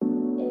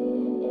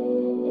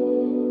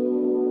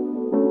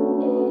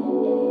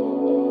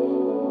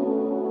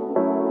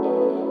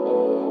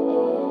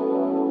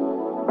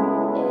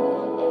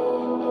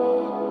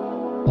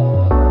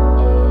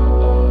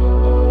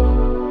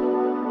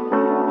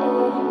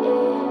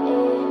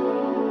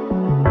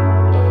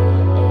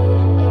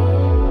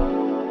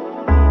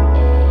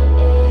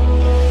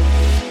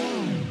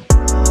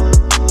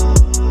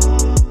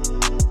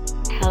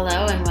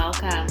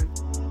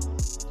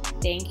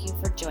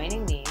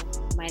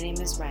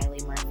Riley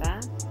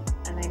Murtha,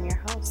 and I'm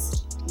your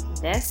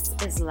host. This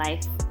is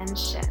Life and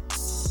Shit,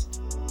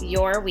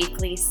 your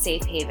weekly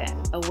safe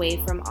haven away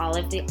from all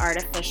of the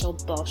artificial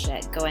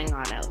bullshit going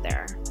on out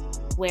there,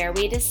 where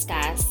we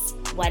discuss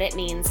what it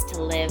means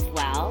to live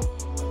well,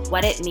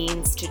 what it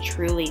means to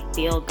truly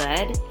feel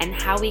good, and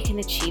how we can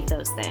achieve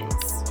those things.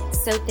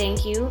 So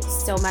thank you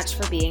so much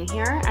for being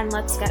here, and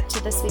let's get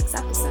to this week's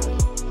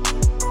episode.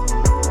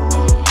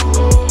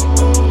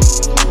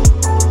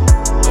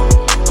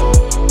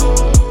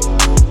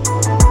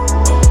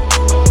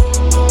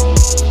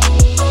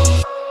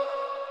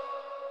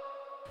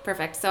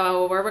 Perfect.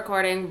 So we're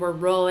recording, we're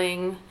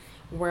rolling,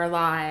 we're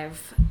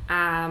live.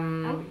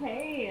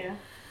 Okay.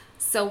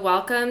 So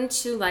welcome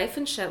to Life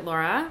and Shit,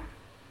 Laura.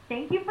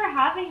 Thank you for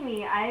having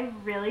me. I've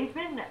really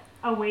been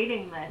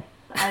awaiting this.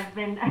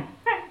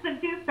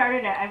 Since you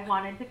started it, I've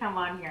wanted to come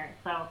on here.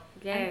 So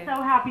Yay. I'm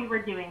so happy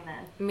we're doing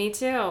this. Me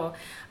too.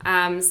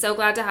 So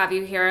glad to have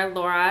you here.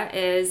 Laura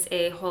is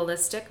a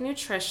holistic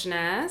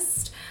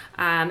nutritionist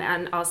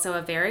and also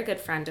a very good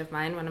friend of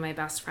mine, one of my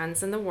best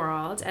friends in the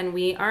world. And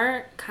we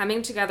are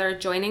coming together,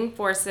 joining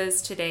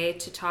forces today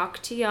to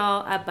talk to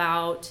y'all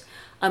about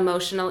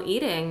emotional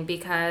eating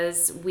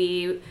because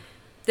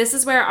this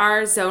is where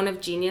our zone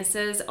of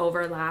geniuses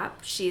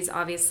overlap. She's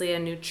obviously a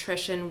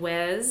nutrition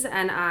whiz,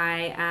 and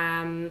I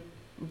am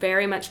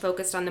very much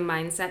focused on the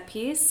mindset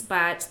piece,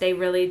 but they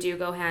really do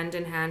go hand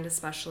in hand,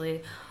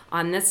 especially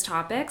on this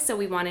topic. So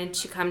we wanted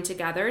to come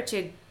together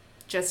to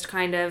just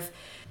kind of,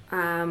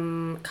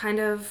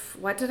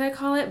 what did I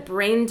call it?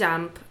 Brain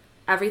dump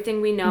everything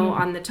we know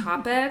on the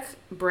topic,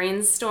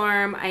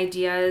 brainstorm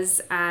ideas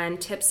and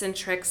tips and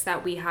tricks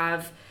that we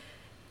have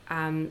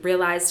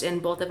realized in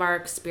both of our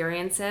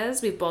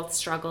experiences. We've both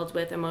struggled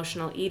with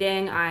emotional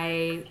eating.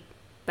 I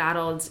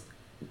battled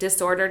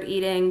disordered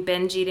eating,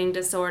 binge eating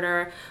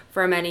disorder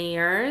for many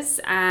years.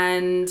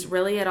 And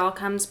really it all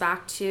comes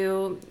back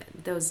to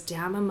those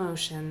damn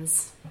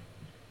emotions.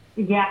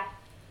 Yeah.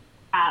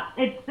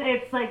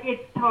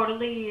 It's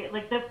totally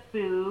like the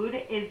food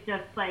is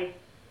just like,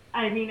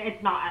 I mean,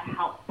 it's not a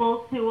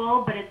helpful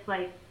tool, but it's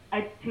like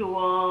a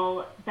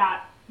tool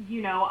that,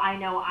 I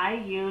know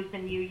I use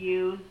and you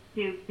use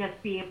to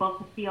just be able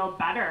to feel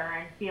better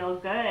and feel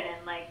good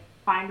and like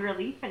find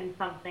relief in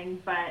something.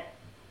 But,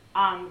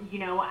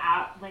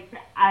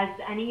 as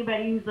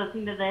anybody who's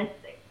listening to this,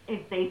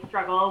 if they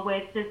struggle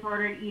with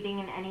disordered eating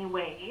in any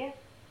way,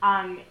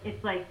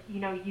 it's like,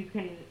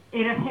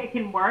 it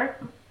can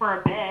work for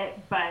a bit,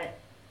 but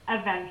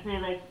eventually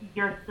like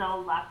you're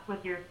still left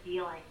with your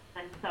feelings.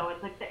 And so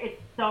it's like,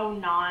 it's so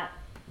not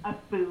a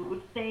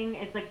food thing.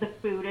 It's like the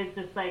food is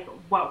just like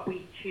what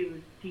we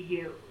choose to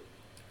use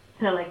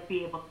to like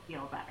be able to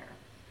feel better.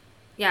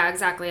 Yeah,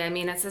 exactly. I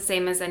mean, it's the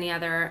same as any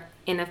other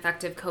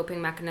ineffective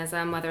coping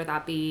mechanism, whether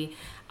that be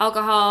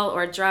alcohol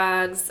or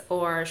drugs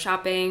or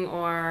shopping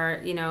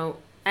or,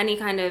 any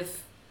kind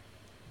of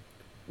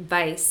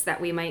vice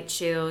that we might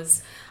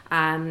choose.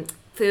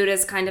 Food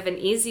is kind of an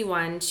easy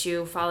one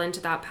to fall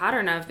into that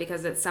pattern of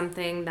because it's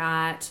something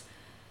that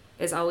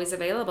is always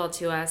available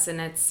to us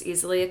and it's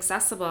easily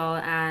accessible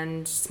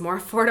and it's more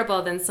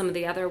affordable than some of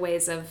the other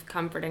ways of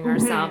comforting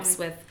ourselves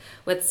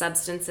with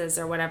substances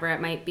or whatever it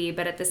might be.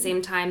 But at the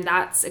same time,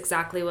 that's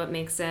exactly what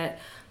makes it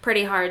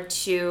pretty hard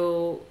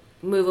to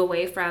move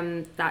away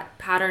from that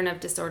pattern of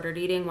disordered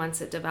eating once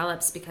it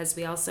develops because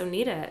we also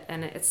need it.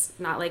 And it's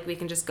not like we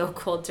can just go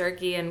cold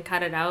turkey and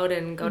cut it out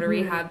and go to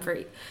rehab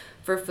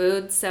for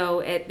food. So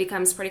it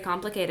becomes pretty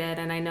complicated.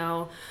 And I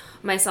know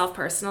myself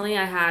personally,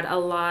 I had a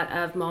lot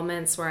of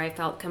moments where I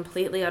felt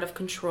completely out of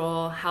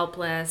control,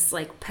 helpless,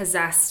 like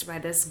possessed by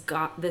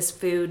this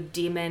food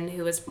demon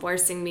who was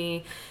forcing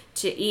me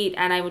to eat.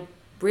 And I would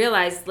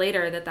realize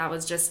later that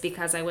was just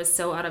because I was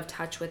so out of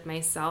touch with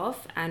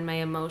myself and my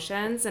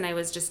emotions, and I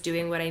was just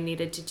doing what I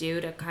needed to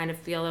do to kind of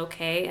feel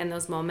okay in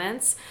those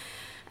moments.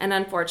 And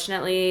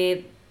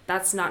unfortunately,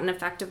 that's not an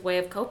effective way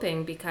of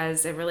coping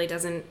because it really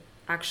doesn't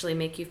actually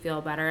make you feel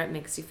better. It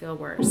makes you feel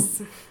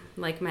worse,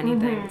 like many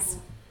things.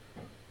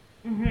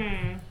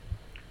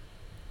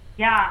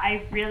 Yeah,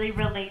 I really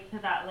relate to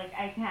that. Like,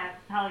 I can't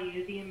tell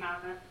you the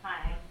amount of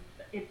times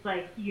it's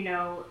like,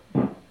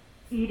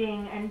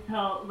 eating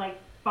until like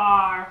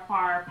far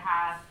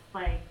past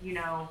like,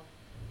 an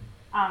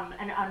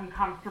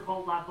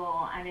uncomfortable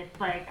level. And it's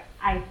like,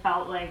 I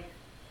felt like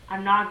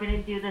I'm not going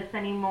to do this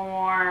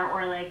anymore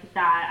or like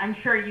that. I'm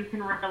sure you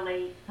can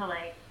relate to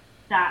like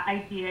that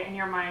idea in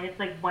your mind. It's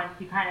like once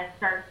you kind of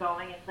start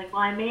going, it's like,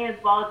 well, I may as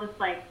well just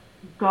like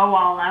go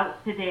all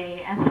out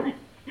today and like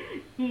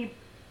keep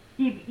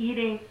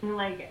eating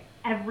like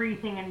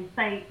everything in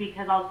sight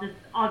because I'll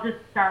just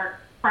start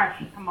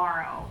fresh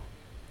tomorrow.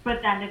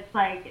 But then it's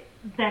like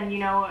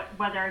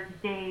whether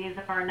it's days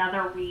or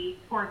another week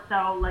or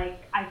so,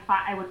 like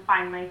I would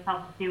find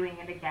myself doing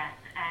it again,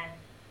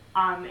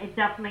 and it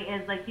definitely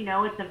is like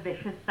it's a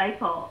vicious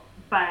cycle.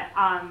 But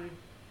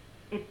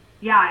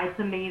it's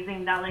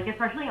amazing that like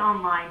especially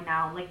online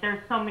now, like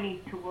there's so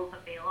many tools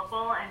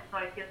available, and so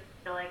I feel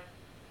like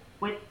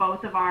with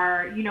both of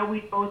our,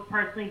 we've both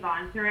personally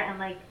gone through it and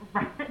like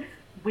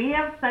we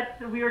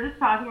were just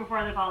talking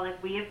before the call,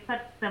 like we have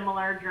such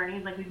similar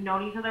journeys. Like we've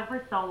known each other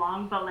for so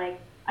long, but like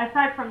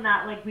aside from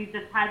that, like we've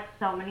just had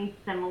so many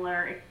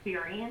similar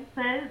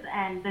experiences,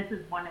 and this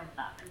is one of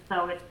them. And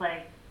so it's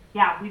like,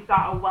 yeah, we've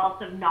got a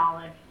wealth of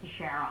knowledge to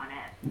share on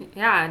it.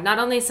 Yeah, not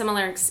only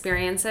similar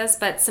experiences,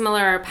 but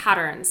similar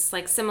patterns,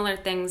 like similar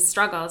things,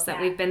 struggles that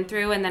we've been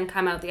through and then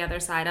come out the other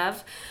side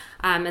of.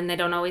 And they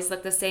don't always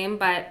look the same.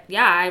 But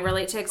yeah, I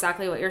relate to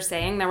exactly what you're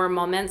saying. There were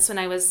moments when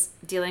I was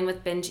dealing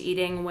with binge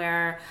eating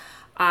where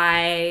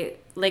I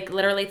like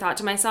literally thought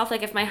to myself,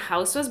 like if my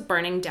house was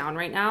burning down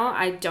right now,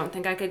 I don't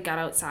think I could get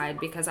outside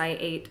because I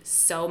ate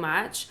so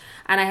much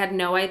and I had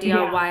no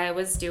idea why I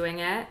was doing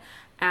it.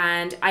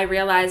 And I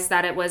realized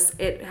that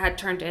it had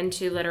turned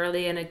into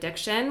literally an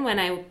addiction when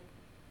I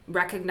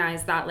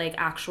recognized that like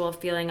actual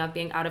feeling of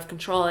being out of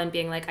control and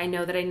being like, I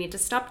know that I need to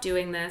stop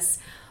doing this,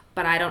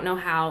 but I don't know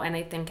how, and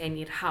I think I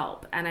need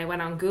help. And I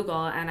went on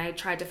Google and I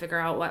tried to figure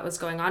out what was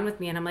going on with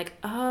me, and I'm like,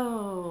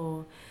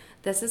 oh,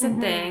 this is a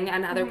thing,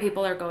 and other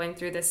people are going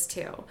through this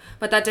too.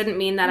 But that didn't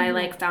mean that I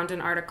like found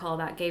an article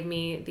that gave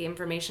me the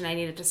information I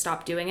needed to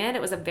stop doing it.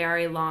 It was a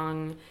very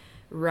long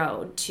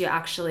road to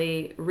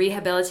actually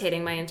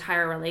rehabilitating my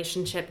entire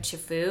relationship to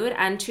food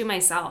and to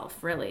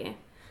myself, really.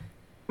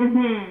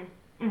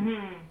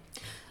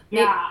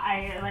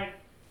 Yeah,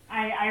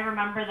 I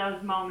remember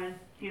those moments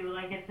too.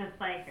 Like it's just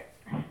like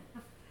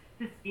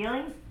just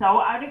feeling so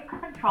out of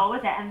control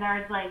with it. And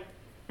there's like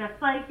just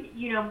like,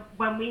 you know,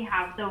 when we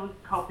have those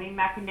coping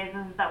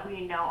mechanisms that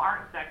we know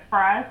aren't good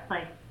for us,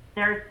 like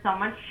there's so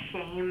much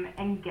shame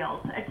and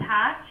guilt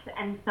attached,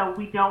 and so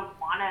we don't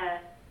want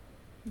to.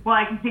 Well,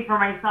 I can speak for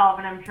myself,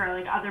 and I'm sure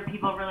like other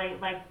people relate.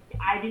 Like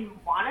I didn't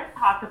want to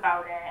talk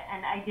about it,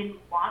 and I didn't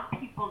want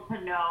people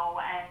to know,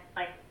 and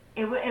like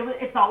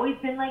it's always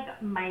been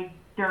like my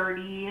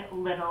dirty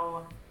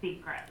little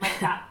secret. Like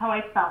that's how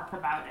I felt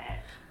about it,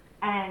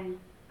 and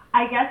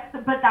I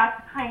guess, but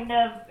that's kind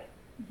of,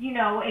 you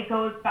know, it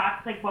goes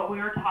back to like what we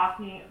were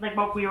talking, like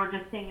what we were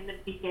just saying in the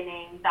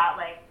beginning, that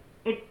like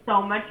it's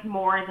so much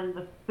more than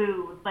the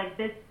food. Like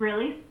this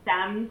really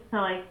stems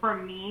to like, for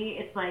me,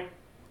 it's like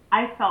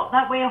I felt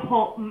that way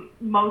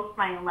most of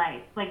my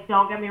life. Like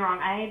don't get me wrong,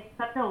 I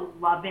have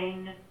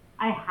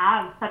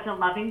such a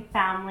loving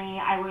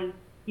family. I was,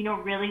 you know,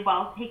 really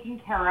well taken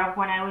care of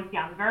when I was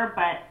younger,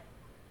 but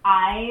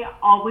I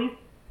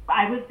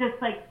was just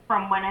like,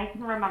 from when I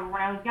can remember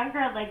when I was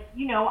younger, like,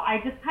 you know,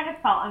 I just kind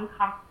of felt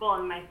uncomfortable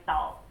in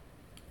myself.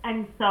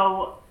 And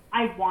so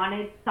I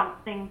wanted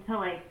something to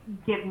like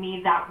give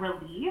me that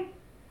relief.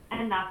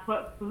 And that's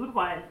what food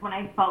was, when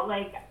I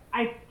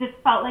just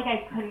felt like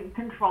I couldn't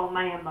control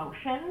my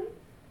emotions.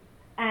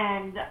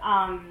 And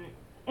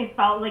it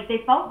felt like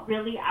they felt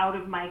really out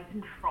of my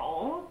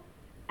control.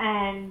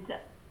 And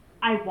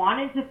I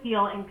wanted to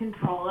feel in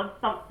control of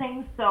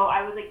something, so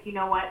I was like, you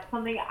know what,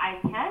 something I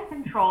can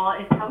control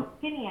is how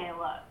skinny I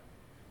look.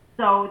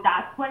 So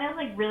that's when it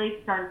like really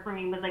started for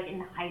me, was like in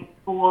high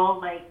school,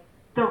 like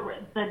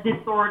the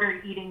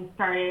disordered eating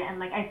started, and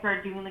like I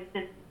started doing like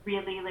this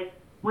really like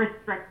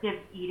restrictive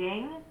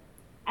eating,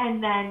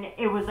 and then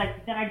it was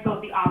like, then I'd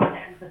go the opposite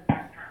end of the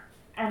spectrum,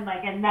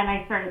 and then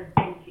I started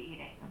binge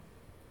eating.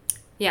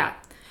 Yeah,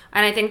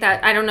 and I think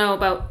that, I don't know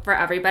about for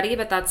everybody,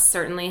 but that's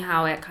certainly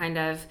how it kind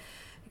of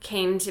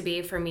came to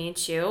be for me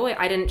too.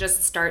 I didn't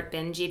just start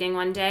binge eating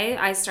one day.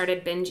 I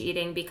started binge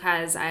eating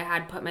because I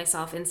had put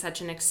myself in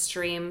such an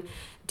extreme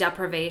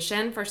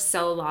deprivation for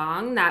so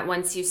long that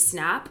once you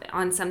snap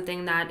on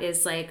something that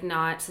is like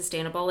not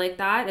sustainable like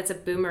that, it's a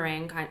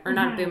boomerang kind, or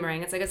not a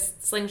boomerang, it's like a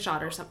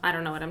slingshot or something. I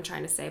don't know what I'm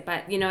trying to say,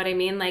 but you know what I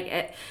mean?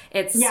 Like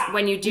it's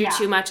when you do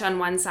too much on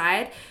one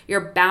side,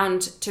 you're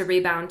bound to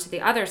rebound to the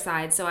other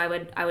side. So I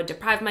would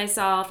deprive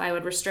myself, I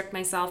would restrict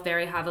myself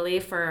very heavily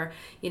for,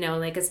 you know,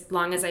 like as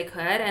long as I could,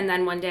 and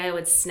then one day I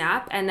would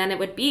snap, and then it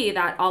would be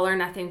that all or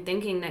nothing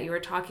thinking that you were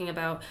talking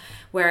about,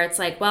 where it's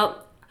like,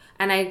 well,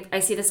 and I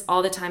see this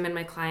all the time in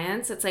my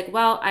clients. It's like,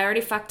 well, I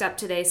already fucked up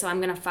today, so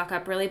I'm going to fuck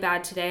up really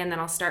bad today, and then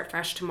I'll start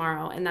fresh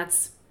tomorrow. And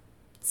that's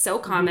so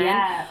common,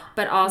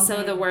 but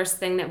also the worst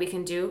thing that we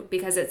can do,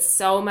 because it's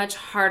so much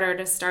harder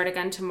to start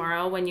again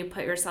tomorrow when you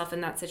put yourself in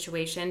that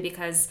situation,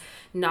 because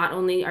not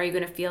only are you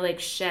going to feel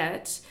like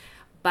shit,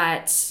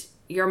 but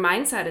your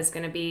mindset is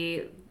going to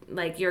be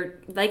like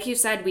you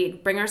said, we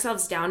bring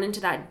ourselves down into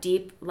that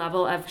deep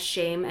level of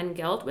shame and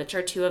guilt, which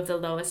are two of the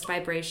lowest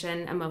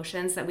vibration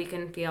emotions that we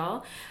can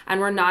feel. And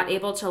we're not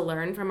able to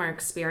learn from our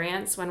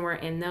experience when we're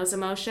in those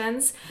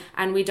emotions.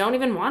 And we don't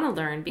even want to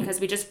learn because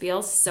we just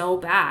feel so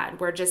bad.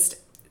 We're just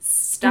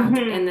stuck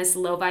in this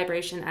low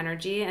vibration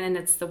energy, and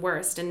it's the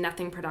worst, and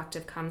nothing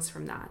productive comes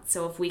from that.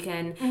 So if we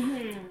can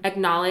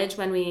acknowledge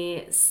when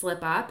we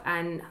slip up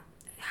and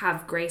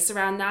have grace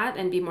around that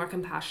and be more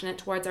compassionate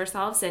towards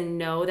ourselves, and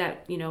know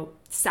that, you know,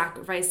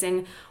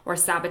 sacrificing or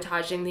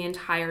sabotaging the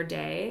entire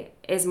day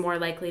is more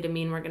likely to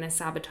mean we're going to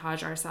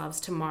sabotage ourselves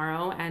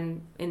tomorrow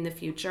and in the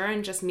future,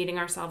 and just meeting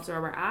ourselves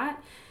where we're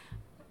at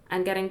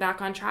and getting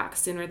back on track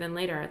sooner than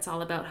later. It's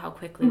all about how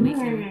quickly we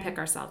can pick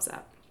ourselves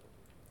up.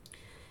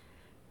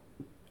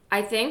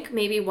 I think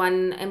maybe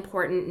one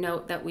important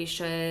note that we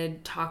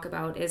should talk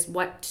about is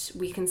what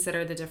we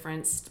consider the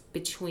difference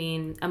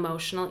between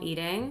emotional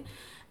eating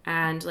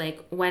and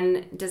like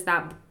when does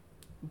that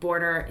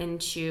border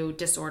into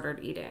disordered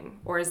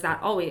eating, or is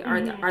that always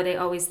are they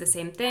always the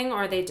same thing, or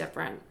are they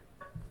different?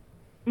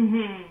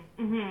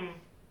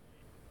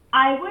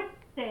 I would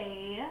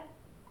say,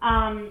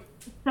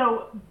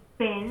 so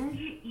binge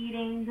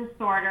eating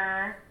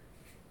disorder,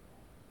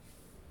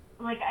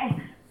 like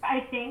I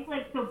think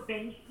like so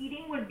binge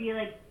eating would be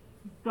like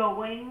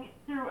going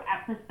through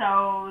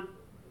episodes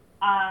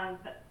of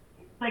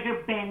like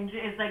a binge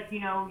is like, you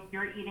know,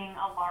 you're eating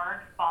a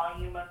large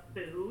volume of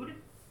food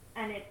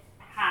and it's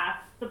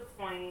past the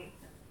point,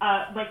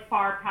 like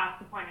far past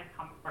the point of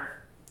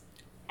comfort.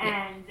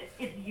 And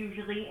it's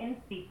usually in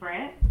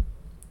secret.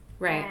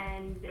 Right.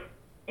 And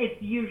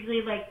it's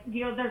usually like,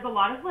 you know, there's a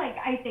lot of like,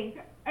 I think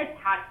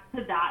attached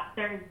to that,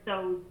 there's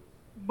those,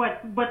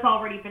 what's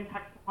already been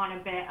touched upon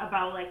a bit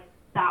about like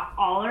that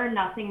all or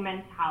nothing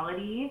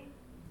mentality.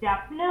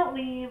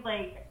 Definitely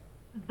like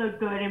the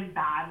good and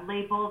bad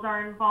labels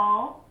are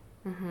involved.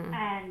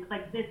 And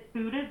like this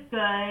food is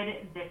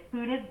good, this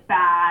food is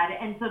bad,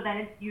 and so then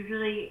it's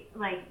usually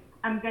like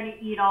I'm gonna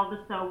eat all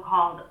the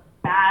so-called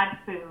bad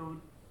food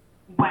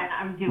when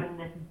I'm doing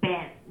this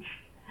binge.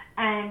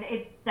 And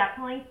it's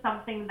definitely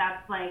something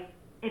that's like,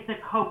 it's a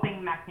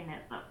coping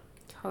mechanism.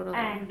 Totally.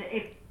 And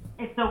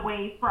it's a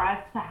way for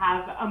us to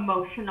have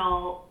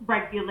emotional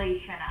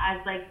regulation,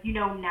 as like, you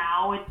know,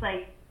 now it's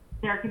like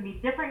there can be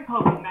different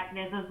coping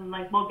mechanisms, and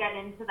like we'll get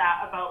into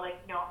that about like,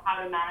 you know,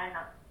 how to manage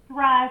our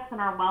stress and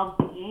our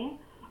well-being,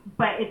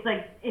 but it's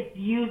like it's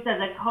used as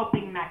a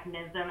coping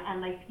mechanism,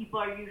 and like people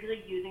are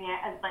usually using it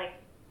as like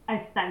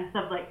a sense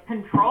of like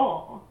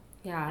control.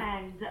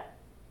 And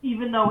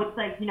even though it's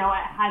like, you know,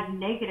 it has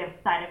negative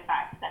side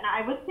effects, and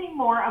I would say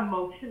more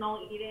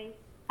emotional eating,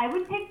 I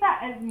would take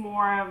that as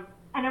more of,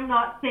 and I'm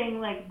not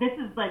saying like this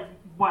is like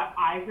what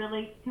I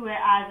relate to it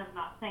as, I'm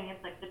not saying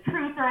it's like the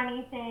truth or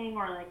anything,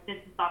 or like this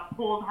is a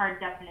cold hard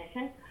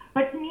definition,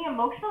 but to me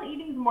emotional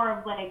eating is more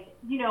of like,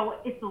 you know,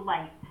 it's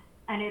light,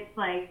 and it's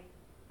like,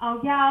 oh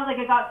yeah, like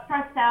I got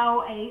stressed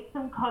out, I ate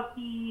some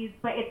cookies,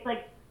 but it's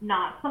like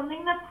not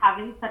something that's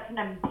having such an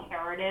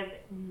imperative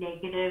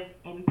negative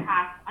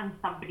impact on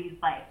somebody's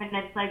life. And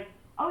it's like,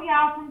 oh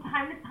yeah, from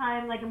time to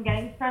time, like I'm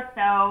getting stressed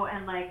out,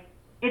 and like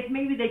it's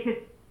maybe they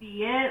could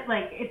see it,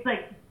 like it's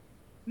like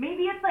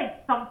maybe it's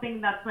like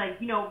something that's like,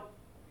 you know,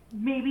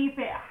 maybe if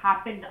it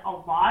happened a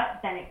lot,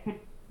 then it could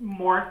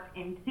morph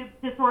into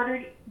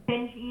disordered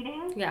binge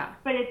eating.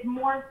 But it's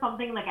more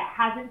something like it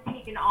hasn't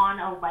taken on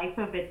a life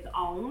of its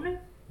own,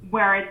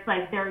 where it's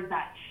like there's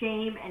that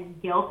shame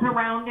and guilt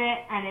around it,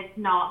 and it's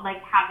not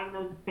like having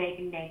those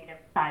big negative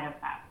side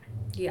effects.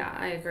 Yeah,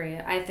 I agree.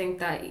 I think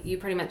that you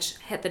pretty much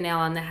hit the nail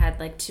on the head.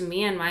 Like, to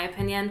me, in my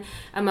opinion,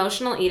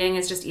 emotional eating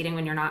is just eating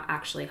when you're not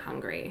actually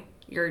hungry.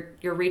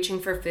 You're reaching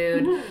for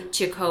food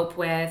to cope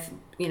with,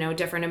 you know,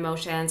 different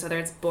emotions, whether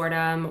it's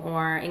boredom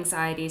or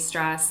anxiety,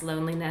 stress,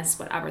 loneliness,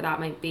 whatever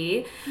that might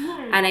be.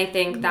 And I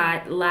think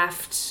that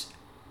left,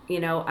 you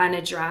know,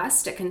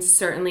 unaddressed, it can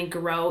certainly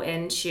grow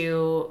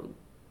into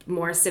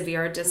more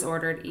severe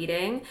disordered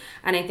eating.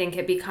 And I think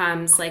it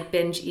becomes like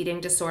binge eating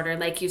disorder,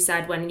 like you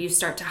said, when you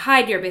start to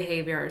hide your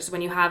behaviors,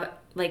 when you have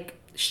like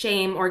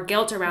shame or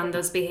guilt around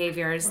those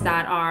behaviors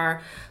that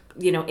are,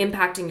 you know,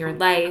 impacting your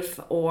life,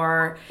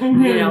 or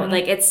you know,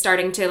 like it's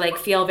starting to like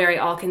feel very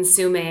all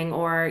consuming,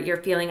 or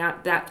you're feeling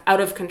that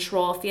out of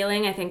control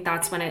feeling. I think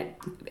that's when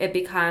it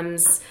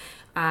becomes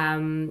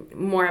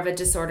more of a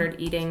disordered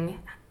eating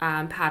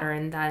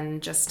pattern than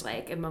just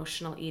like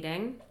emotional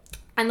eating.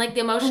 And like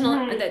the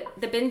emotional,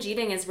 the binge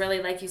eating is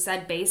really, like you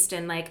said, based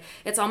in like,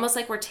 it's almost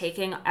like we're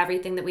taking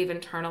everything that we've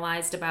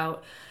internalized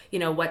about, you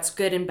know, what's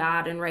good and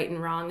bad and right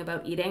and wrong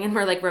about eating, and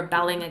we're like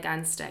rebelling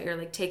against it. You're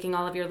like taking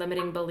all of your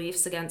limiting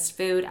beliefs against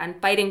food and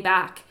fighting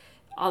back,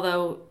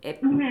 although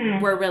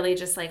we're really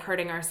just like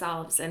hurting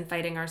ourselves and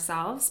fighting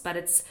ourselves. But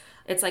it's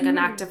like an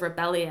act of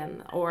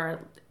rebellion,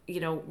 or,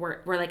 you know, we're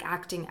like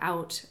acting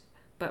out,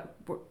 but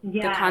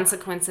the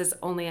consequences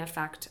only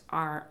affect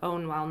our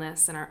own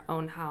wellness and our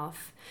own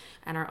health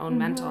and our own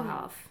mental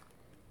health.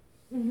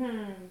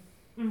 No,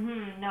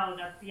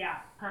 that's,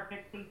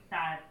 perfectly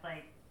said.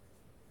 Like,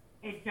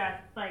 it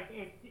just, like,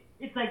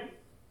 it's like,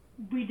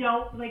 we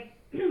don't, like,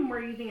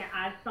 we're using it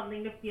as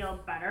something to feel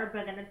better,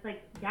 but then it's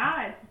like, it's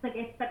just like,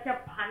 it's such a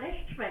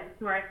punishment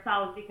to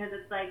ourselves, because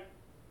it's like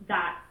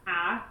that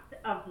act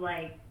of,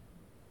 like,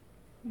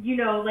 you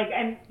know, like,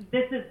 and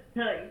this is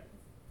to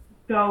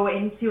go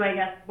into, I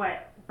guess,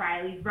 what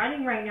Riley's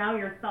running right now,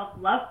 your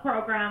self-love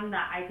program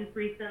that I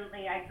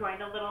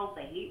joined a little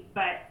late,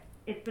 but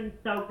it's been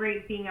so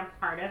great being a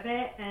part of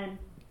it. And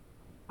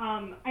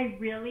I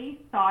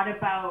really thought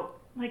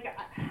about, like,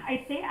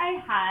 I say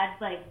I had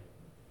like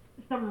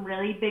some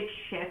really big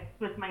shifts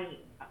with my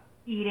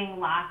eating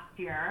last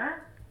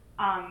year,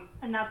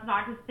 and that's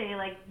not to say,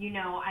 like, you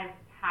know, I've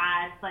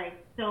had like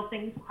still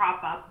things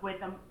crop up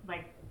with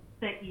like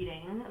the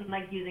eating and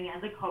like using it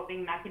as a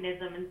coping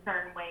mechanism in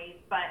certain ways,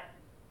 but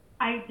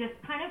I just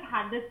kind of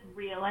had this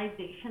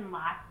realization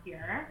last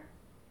year,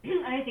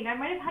 and I think I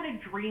might have had a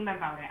dream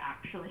about it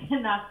actually,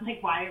 and that's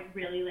like why it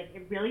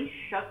really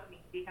shook me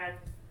because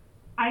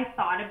I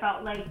thought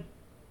about like,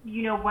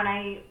 when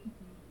I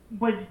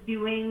was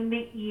doing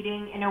the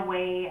eating in a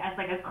way as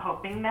like a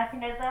coping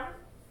mechanism,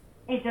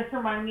 it just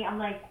reminded me,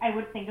 I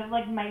would think of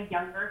like my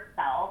younger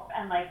self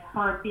and like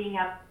her being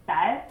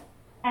upset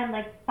and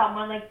like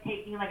someone like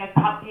taking like a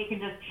cupcake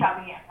and just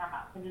shoving it in her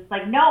mouth and just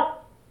like, no,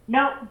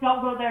 no,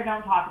 don't go there,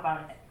 don't talk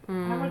about it.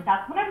 And I'm like,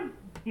 that's what I'm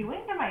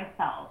doing to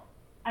myself.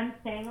 I'm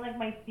saying like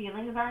my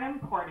feelings aren't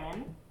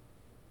important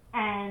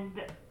and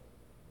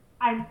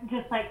I'm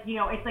just like,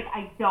 it's like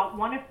I don't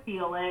want to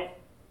feel it.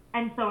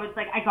 And so it's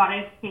like I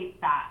gotta escape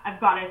that. I've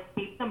gotta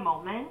escape the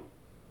moment.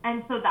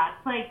 And so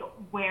that's like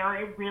where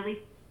it really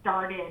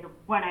started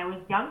when I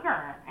was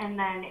younger. And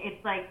then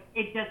it's like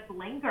it just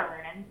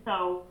lingered. And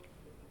so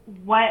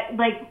what,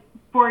 like,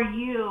 for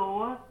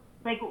you,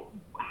 like,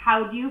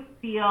 how do you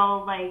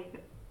feel like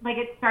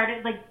it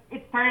started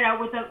out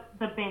with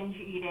the binge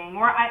eating,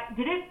 or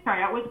did it start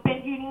out with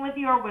binge eating with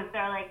you, or was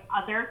there like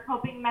other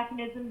coping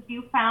mechanisms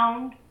you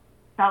found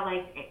that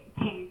like it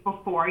came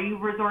before you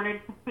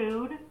resorted to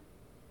food?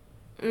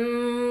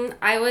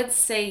 I would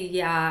say,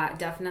 yeah,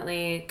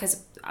 definitely.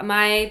 Because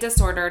my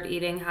disordered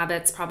eating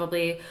habits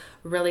probably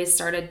really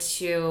started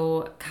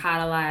to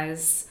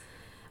catalyze.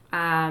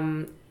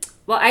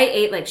 Well, I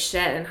ate like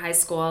shit in high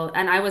school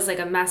and I was like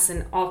a mess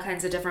in all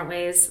kinds of different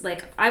ways.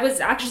 Like, I was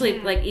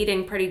actually like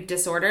eating pretty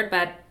disordered,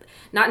 but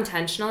not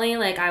intentionally.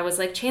 Like, I was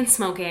like chain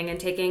smoking and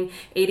taking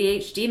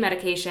ADHD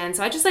medication.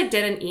 So I just like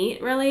didn't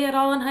eat really at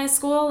all in high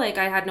school. Like,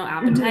 I had no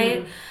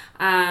appetite.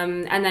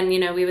 And then,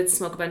 we would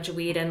smoke a bunch of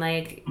weed and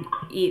like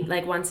eat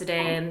like once a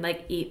day and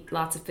like eat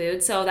lots of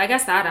food. So I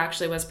guess that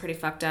actually was pretty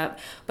fucked up,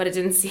 but it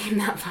didn't seem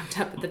that fucked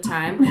up at the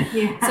time.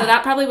 Yeah. So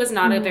that probably was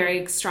not a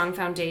very strong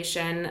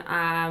foundation.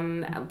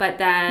 But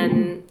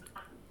then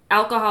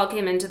alcohol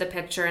came into the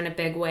picture in a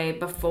big way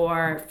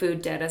before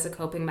food did as a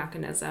coping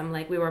mechanism.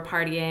 Like, we were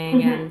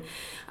partying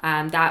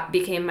and that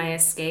became my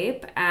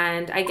escape.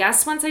 And I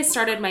guess once I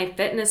started my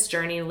fitness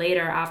journey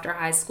later after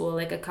high school,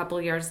 like a couple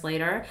years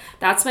later,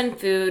 that's when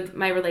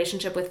my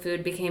relationship with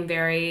food became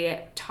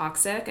very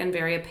toxic and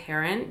very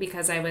apparent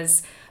because I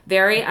was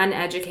very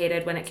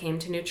uneducated when it came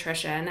to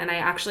nutrition. And I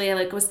actually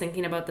was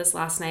thinking about this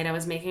last night. I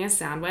was making a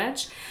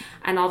sandwich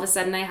and all of a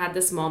sudden I had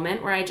this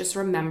moment where I just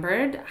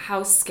remembered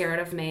how scared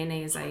of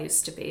mayonnaise I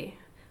used to be.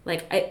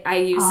 Like, I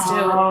used to...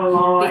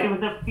 Oh, it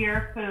was a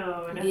fear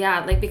food.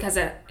 Yeah, like, because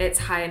it's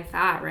high in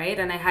fat, right?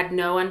 And I had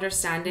no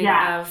understanding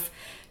of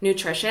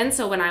nutrition.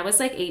 So when I was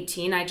like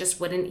 18, I just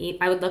wouldn't eat.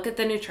 I would look at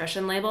the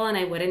nutrition label and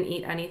I wouldn't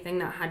eat anything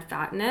that had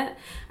fat in it.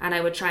 And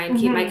I would try and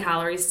keep my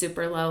calories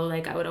super low.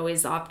 Like, I would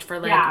always opt for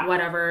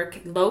whatever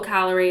low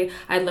calorie.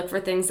 I'd look for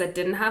things that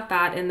didn't have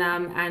fat in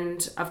them.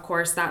 And of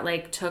course that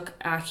like took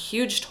a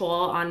huge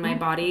toll on my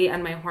body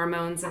and my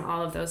hormones and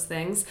all of those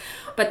things.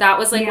 But that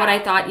was like what I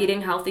thought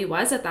eating healthy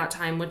was at that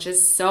time, which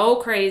is so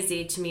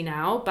crazy to me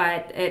now.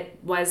 But it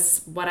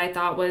was what I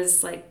thought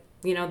was like,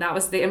 that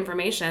was the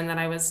information that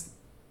I was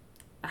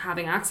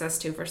having access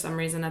to for some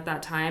reason at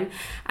that time.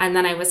 And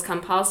then I was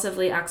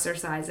compulsively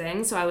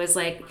exercising. So I was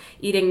like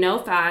eating no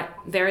fat,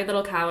 very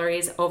little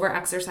calories, over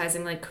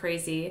exercising like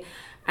crazy.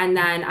 And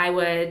then I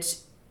would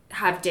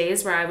have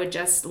days where I would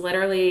just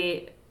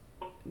literally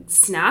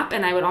snap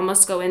and I would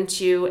almost go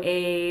into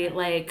a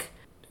like,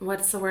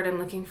 what's the word I'm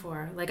looking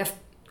for? Like a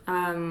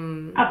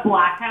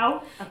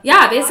blackout?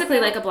 Yeah, basically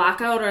like a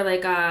blackout or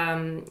like,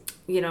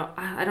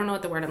 I don't know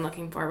what the word I'm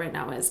looking for right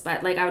now is,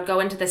 but like I would go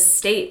into this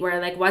state where I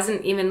like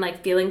wasn't even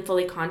like feeling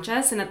fully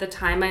conscious. And at the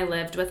time I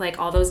lived with like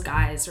all those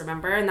guys,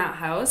 remember, in that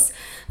house?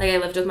 Like, I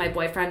lived with my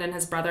boyfriend and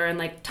his brother and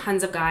like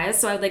tons of guys.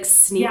 So I would like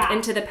sneak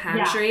into the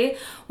pantry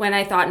when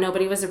I thought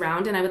nobody was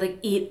around and I would like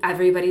eat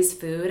everybody's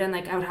food and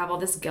like I would have all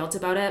this guilt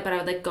about it, but I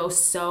would like go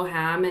so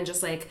ham and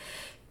just like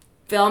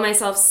fill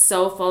myself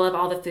so full of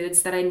all the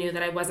foods that I knew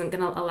that I wasn't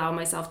going to allow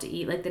myself to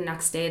eat like the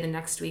next day, the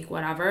next week,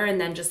 whatever,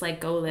 and then just like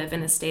go live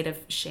in a state of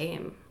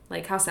shame.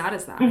 Like, how sad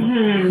is that?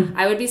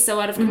 I would be so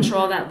out of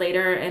control that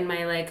later in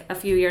my, like, a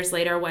few years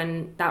later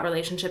when that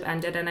relationship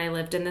ended and I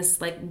lived in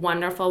this, like,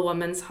 wonderful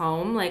woman's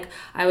home, like,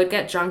 I would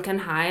get drunk and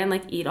high and,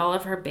 like, eat all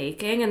of her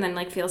baking and then,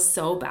 like, feel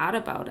so bad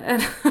about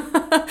it.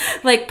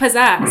 Like,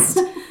 possessed.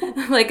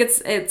 Like,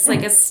 it's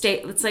like a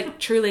state, it's, like,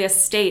 truly a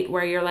state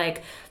where you're,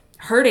 like,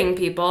 hurting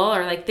people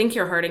or like think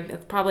you're hurting.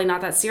 It's probably not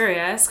that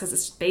serious because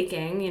it's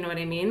baking, you know what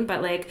I mean?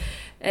 But like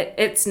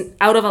it's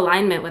out of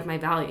alignment with my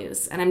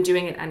values and I'm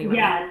doing it anyway.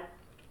 Yeah.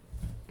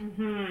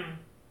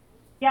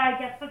 Yeah, I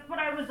guess that's what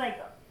I was like.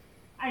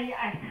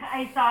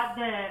 I thought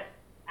the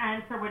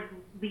answer would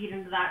lead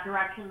into that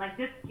direction. Like,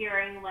 just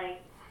hearing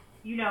like,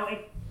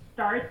 it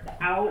starts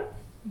out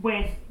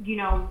with,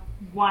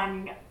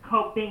 one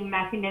coping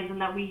mechanism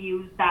that we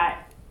use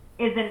that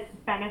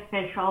isn't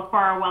beneficial for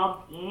our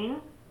well-being.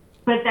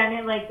 But then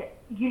it like,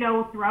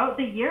 throughout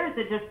the years,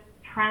 it just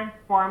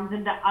transforms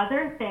into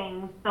other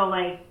things. So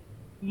like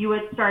you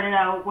had started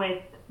out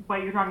with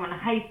what you're talking about in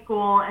high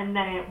school, and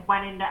then it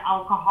went into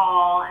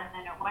alcohol, and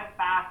then it went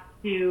back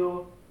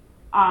to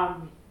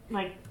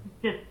like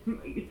just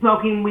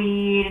smoking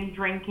weed and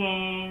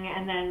drinking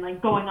and then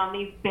like going on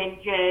these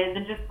binges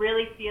and just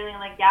really feeling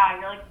like, yeah,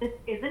 you're like, this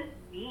isn't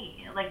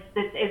me. Like,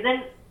 this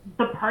isn't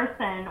the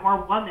person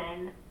or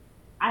woman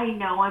I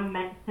know I'm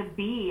meant to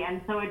be.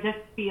 And so it just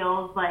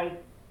feels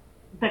like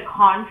the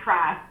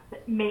contrast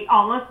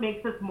almost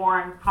makes us more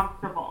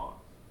uncomfortable.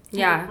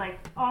 Yeah. It's like,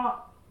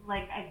 oh,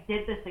 like I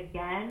did this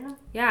again.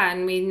 Yeah,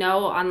 and we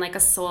know on like a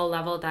soul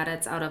level that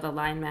it's out of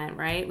alignment,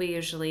 right? We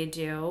usually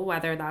do,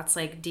 whether that's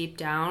like deep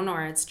down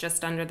or it's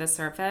just under the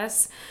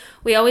surface.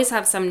 We always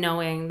have some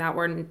knowing that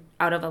we're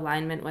out of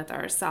alignment with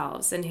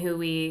ourselves and who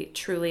we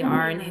truly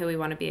are and who we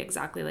want to be,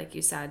 exactly like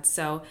you said.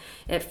 So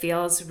it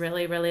feels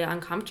really, really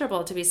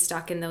uncomfortable to be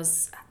stuck in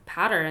those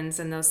patterns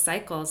and those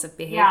cycles of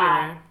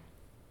behavior.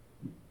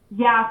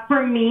 Yeah,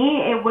 for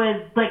me, it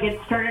was like it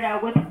started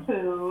out with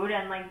food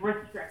and like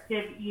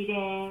restrictive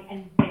eating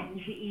and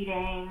binge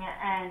eating.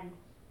 And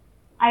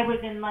I was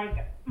in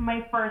like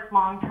my first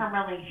long-term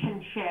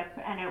relationship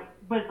and it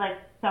was like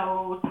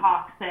so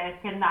toxic.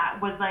 And that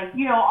was like,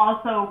 you know,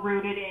 also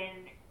rooted in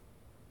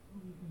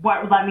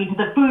what led me to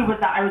the food was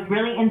that I was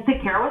really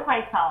insecure with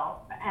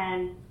myself.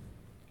 And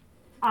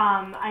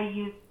I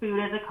used food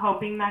as a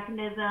coping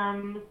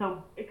mechanism,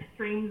 so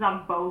extremes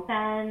on both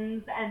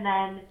ends. And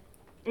then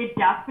it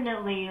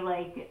definitely,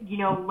 like, you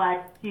know,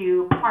 led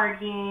to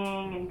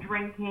partying and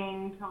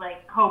drinking to,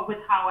 like, cope with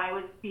how I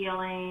was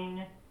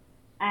feeling.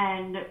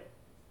 And,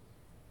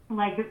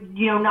 like,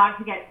 you know, not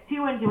to get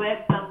too into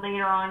it, but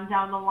later on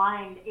down the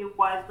line, it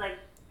was, like,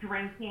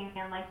 drinking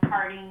and, like,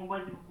 partying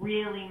was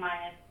really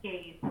my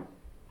escape.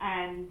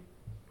 And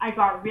I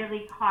got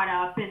really caught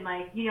up in,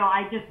 like, you know,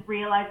 I just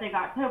realized I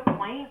got to a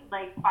point,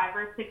 like, 5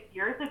 or 6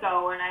 years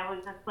ago, and I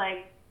was just,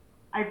 like,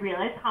 I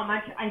realized how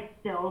much I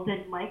still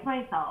didn't like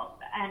myself.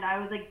 And I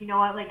was like, you know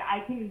what, like, I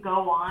can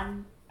go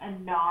on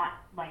and not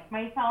like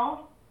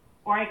myself,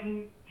 or I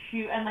can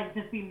shoot and, like,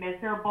 just be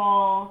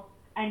miserable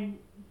and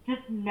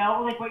just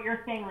know, like, what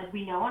you're saying, like,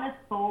 we know on a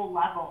soul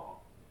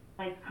level,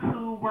 like,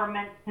 who we're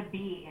meant to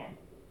be.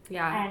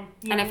 Yeah.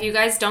 And if you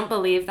guys don't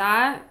believe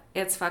that,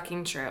 it's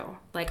fucking true.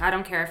 Like, I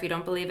don't care if you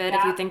don't believe it,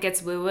 if you think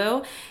it's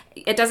woo-woo.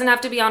 It doesn't have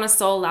to be on a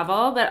soul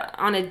level, but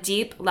on a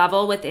deep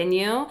level within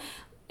you,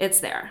 it's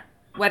there.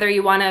 Whether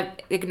you want to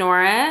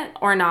ignore it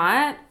or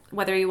not,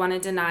 whether you want to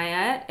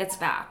deny it, it's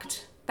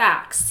fact.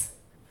 Facts.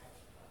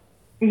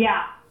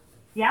 Yeah.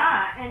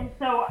 Yeah. And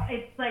so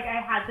it's like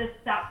I had this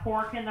that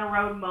fork in the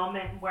road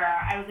moment where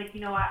I was like, you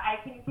know what, I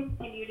can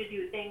continue to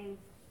do things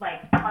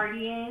like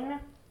partying,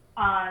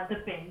 the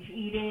binge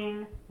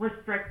eating,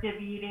 restrictive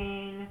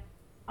eating,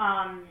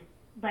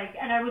 like,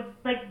 and I was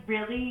like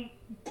really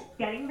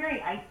getting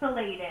very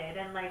isolated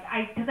and like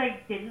because I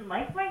didn't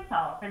like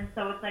myself, and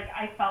so it's like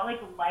I felt like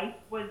life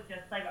was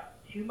just like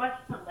too much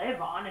to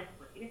live,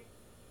 honestly,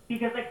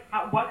 because like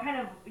what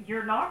kind of,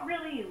 you're not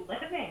really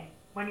living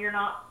when you're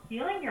not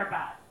feeling your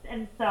best.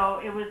 And so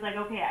it was like,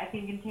 okay, I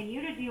can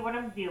continue to do what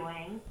I'm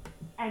doing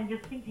and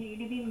just continue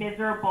to be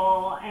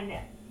miserable, and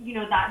you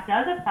know that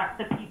does affect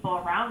the people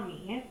around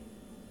me,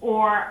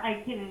 or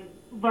I can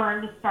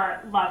learn to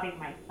start loving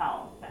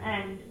myself.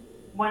 And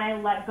when I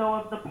let go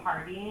of the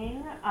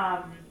partying,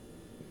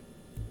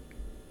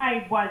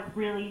 I was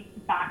really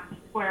back to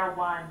square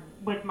one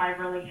with my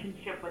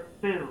relationship with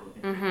food.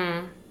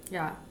 Mm-hmm.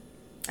 Yeah.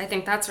 I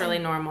think that's really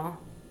normal.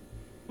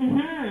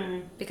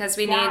 Mm-hmm. Because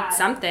we need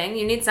something.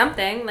 You need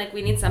something. Like,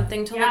 we need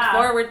something to look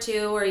forward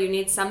to, or you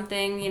need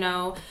something, you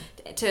know,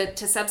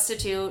 to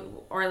substitute,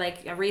 or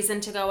like a reason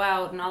to go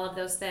out and all of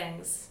those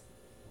things.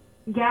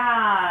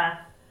 Yeah.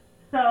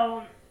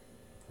 So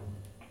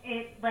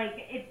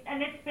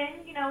it's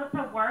been, you know, it's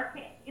a work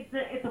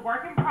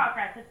in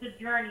progress. It's a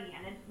journey,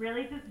 and it's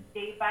really just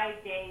day by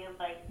day,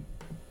 like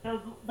those,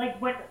 like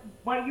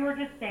what you were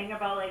just saying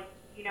about, like,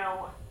 you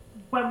know,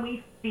 when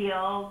we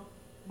feel,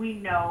 we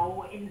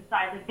know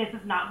inside, like, this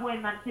is not who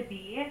I'm meant to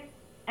be,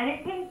 and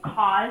it can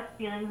cause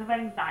feelings of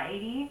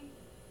anxiety,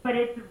 but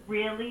it's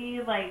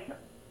really like,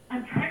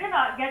 I'm trying to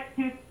not get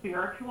too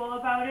spiritual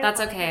about it.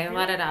 That's okay.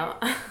 Let it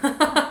out.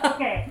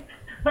 Okay.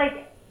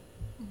 Like,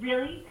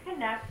 really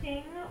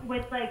connecting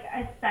with, like,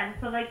 a sense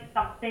of, like,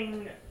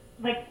 something,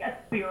 like, a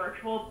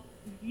spiritual,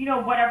 you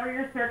know, whatever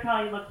your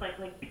spirituality looks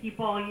like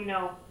people, you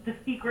know, The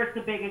Secret's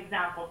a big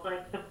example. So,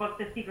 like, the book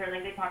The Secret,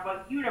 like, they talk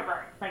about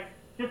universe, like,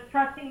 just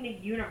trusting the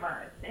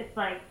universe. It's,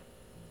 like,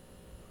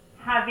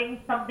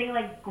 having something,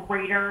 like,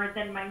 greater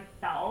than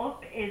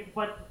myself is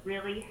what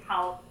really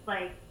helps,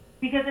 like,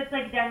 because it's,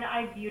 like, then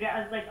I viewed it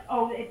as, like,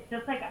 oh, it's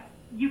just, like,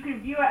 you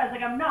can view it as,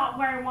 like, I'm not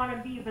where I want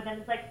to be, but then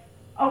it's, like,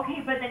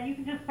 okay, but then you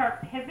can just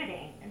start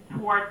pivoting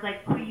towards,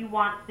 like, who you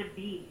want to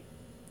be.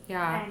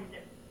 Yeah. And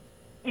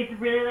it's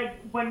really, like,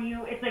 when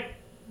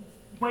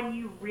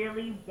you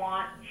really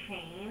want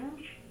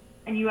change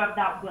and you have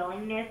that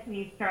willingness and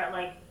you start,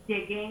 like,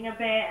 digging a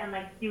bit and,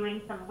 like,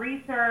 doing some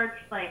research,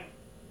 like,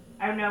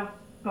 I don't know,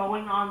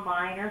 going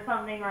online or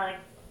something, or, like,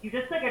 you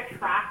just, like,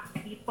 attract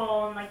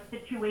people and, like,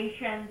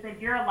 situations in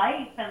your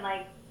life, and,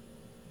 like,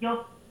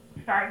 you'll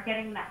start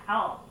getting the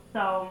help.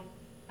 So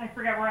I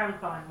forget where I was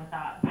going with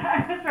that.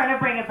 I was trying to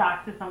bring it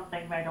back to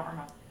something, but I don't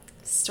remember.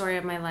 Story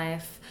of my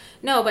life.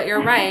 No, but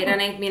you're right.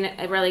 And I mean,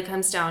 it really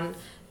comes down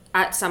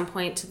at some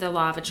point to the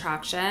law of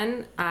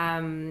attraction,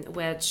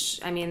 which,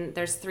 I mean,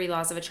 there's 3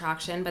 laws of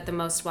attraction, but the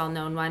most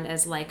well-known one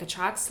is like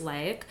attracts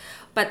like.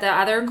 But the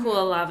other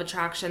cool law of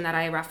attraction that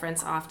I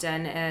reference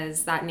often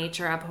is that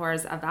nature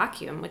abhors a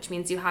vacuum, which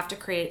means you have to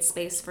create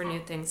space for new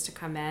things to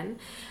come in.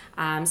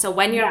 So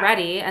when you're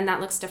ready, and that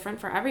looks different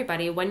for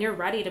everybody, when you're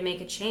ready to make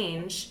a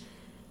change,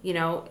 you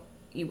know,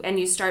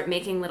 you start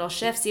making little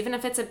shifts, even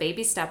if it's a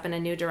baby step in a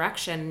new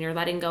direction, and you're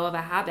letting go of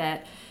a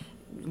habit,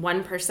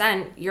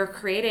 1%, you're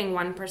creating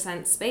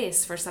 1%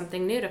 space for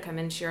something new to come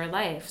into your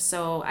life.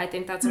 So I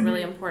think that's a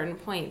really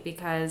important point,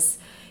 because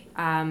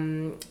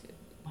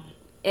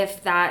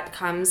if that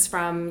comes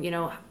from, you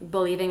know,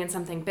 believing in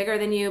something bigger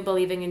than you,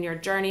 believing in your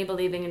journey,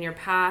 believing in your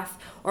path,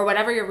 or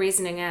whatever your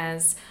reasoning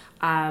is,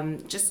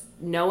 just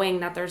knowing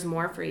that there's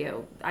more for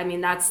you. I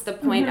mean, that's the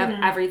point of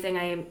everything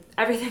I'm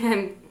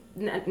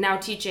now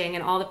teaching,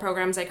 and all the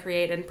programs I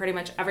create, and pretty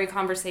much every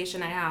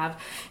conversation I have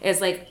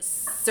is like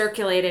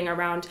circulating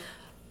around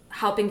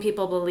helping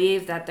people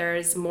believe that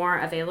there's more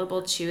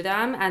available to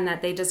them and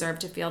that they deserve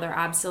to feel their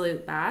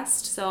absolute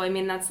best. So, I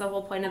mean, that's the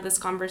whole point of this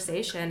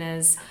conversation,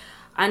 is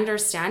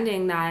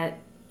understanding that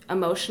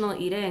emotional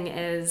eating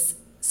is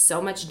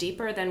so much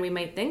deeper than we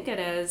might think it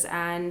is.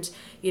 And,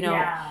 you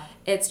know,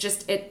 it's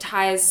just, it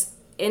ties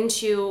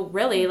into,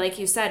 really, like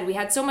you said, we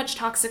had so much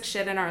toxic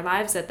shit in our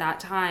lives at that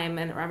time,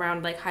 and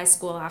around like high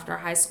school, after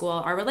high school,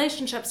 our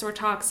relationships were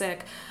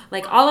toxic,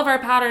 like all of our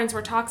patterns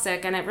were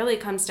toxic, and it really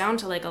comes down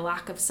to like a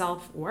lack of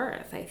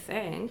self-worth, I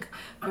think,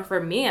 for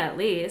me at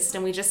least.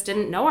 And we just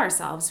didn't know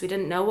ourselves. We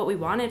didn't know what we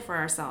wanted for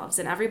ourselves,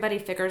 and everybody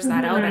figures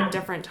that out at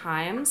different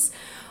times.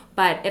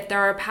 But if there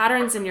are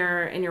patterns in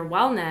your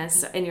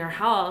wellness, in your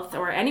health,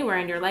 or anywhere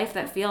in your life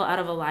that feel out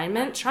of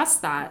alignment,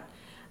 trust that.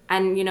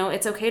 And, you know,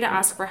 it's okay to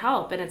ask for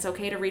help, and it's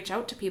okay to reach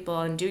out to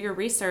people and do your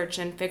research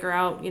and figure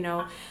out, you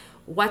know,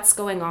 what's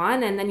going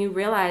on. And then you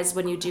realize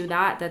when you do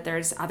that, that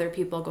there's other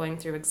people going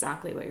through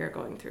exactly what you're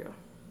going through.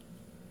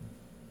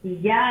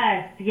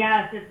 Yes.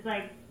 It's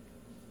like,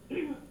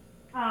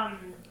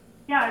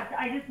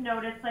 I just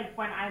noticed, like,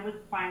 when I was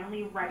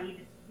finally ready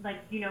to, like,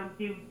 you know,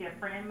 do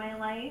different in my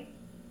life.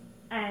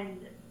 And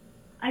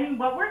I mean,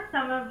 what were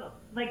some of,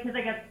 like, because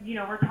I guess, you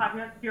know, we're talking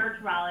about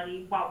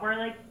spirituality, what were,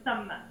 like,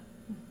 some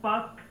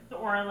books,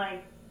 or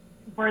like,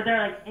 were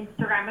there like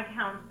Instagram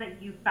accounts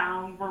that you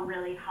found were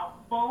really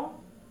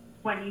helpful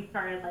when you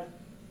started like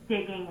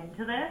digging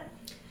into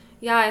this?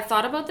 Yeah, I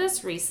thought about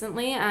this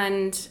recently,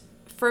 and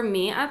for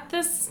me at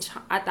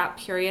that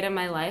period in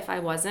my life, I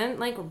wasn't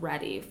like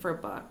ready for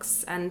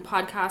books, and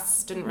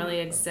podcasts didn't really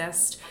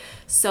exist.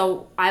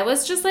 So I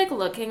was just like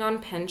looking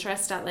on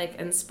Pinterest at like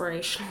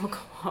inspirational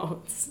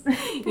quotes,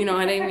 you know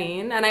what I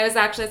mean? And I was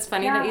actually, it's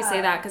funny that you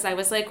say that, because I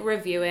was like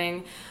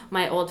reviewing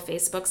my old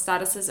Facebook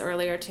statuses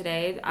earlier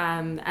today,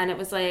 and it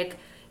was like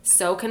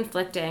so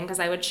conflicting, because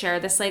I would share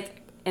this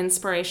like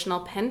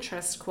inspirational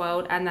Pinterest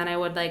quote, and then I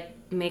would like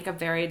make a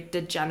very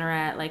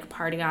degenerate like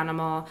party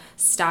animal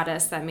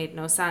status that made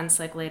no sense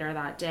like later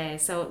that day.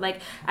 So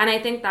like, and I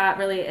think that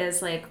really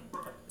is like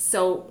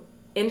so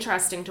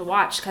interesting to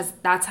watch, because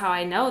that's how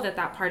I know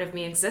that part of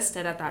me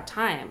existed at that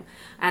time,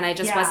 and I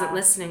just wasn't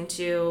listening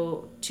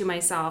to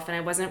myself, and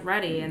I wasn't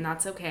ready, and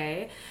that's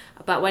okay.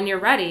 But when you're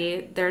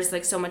ready, there's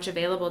like so much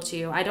available to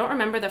you. I don't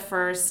remember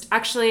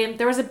actually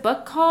there was a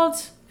book called,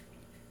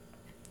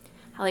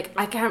 like,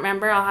 I can't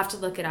remember, I'll have to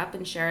look it up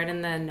and share it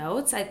in the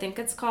notes. I think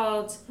it's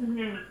called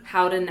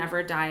How to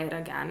Never Diet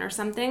Again or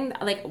something.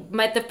 Like,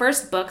 the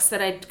first books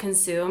that I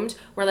consumed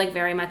were like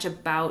very much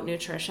about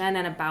nutrition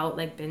and about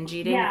like binge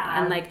eating.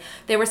 And like,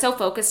 they were so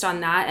focused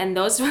on that, and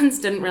those ones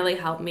didn't really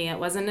help me. It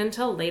wasn't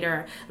until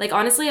later, like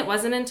honestly, it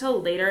wasn't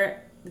until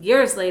later,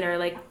 years later,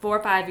 like 4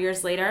 or 5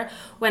 years later,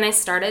 when I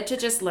started to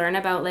just learn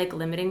about like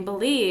limiting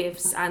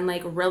beliefs and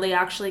like really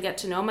actually get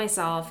to know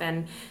myself,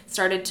 and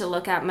started to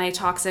look at my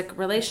toxic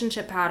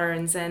relationship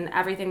patterns and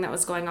everything that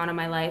was going on in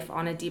my life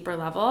on a deeper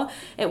level.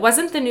 It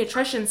wasn't the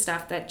nutrition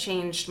stuff that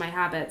changed my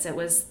habits. It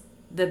was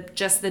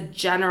just the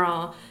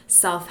general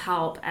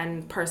self-help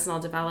and personal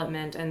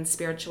development and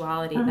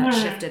spirituality that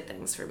shifted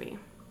things for me,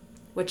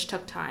 which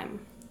took time.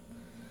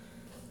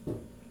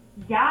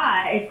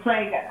 Yeah, it's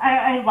like,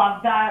 I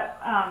love that,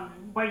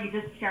 what you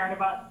just shared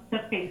about the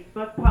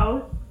Facebook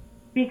post,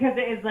 because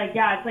it is like,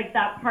 it's like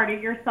that part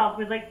of yourself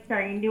is like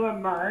starting to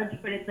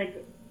emerge, but it's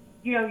like,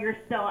 you know, you're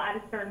still at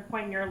a certain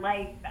point in your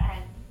life,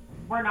 and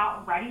we're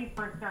not ready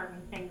for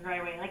certain things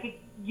right away. Like,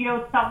 you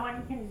know,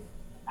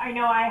 I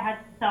know I had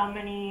so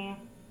many,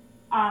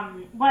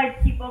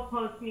 like, people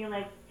post me,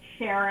 like,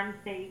 share and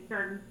say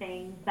certain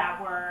things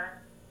that were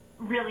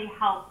really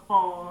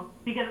helpful,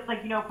 because like,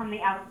 you know, from the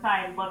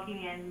outside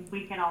looking in,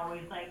 we can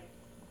always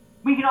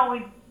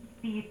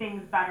see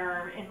things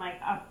better in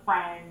like a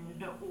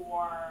friend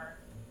or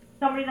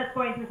somebody that's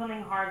going through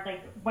something hard.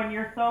 Like, when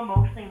you're so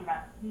emotionally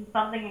invested in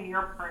something and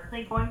you're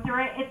personally going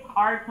through it, it's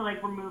hard to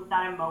like remove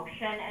that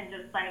emotion and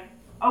just like,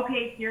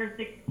 okay, here's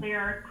the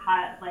clear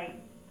cut, like,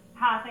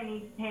 path I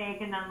need to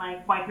take, and then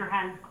like wipe your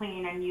hands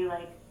clean and you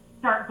like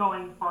start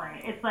going for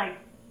it. It's like,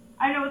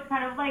 I know it's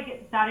kind of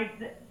like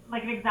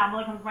like an example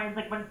that comes to mind is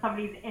like when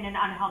somebody's in an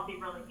unhealthy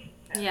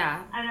relationship.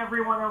 Yeah. And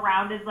everyone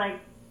around is like,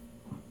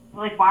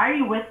 why are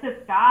you with this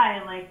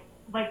guy?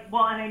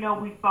 Well, and I know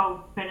we've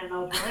both been in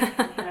those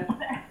relationships.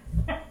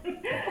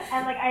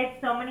 And like I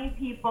had so many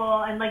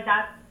people, and like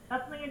that's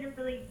something I didn't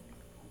really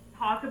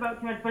talk about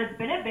too much, but it's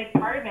been a big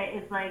part of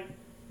it. Is like,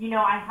 you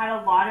know, I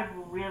had a lot of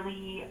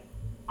really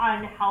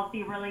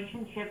unhealthy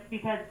relationships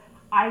because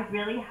I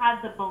really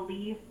had the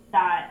belief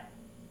that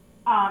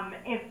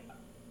if,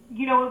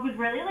 you know, it was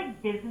really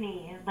like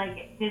Disney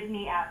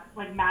apps,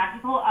 like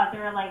magical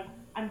other, like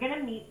I'm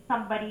gonna meet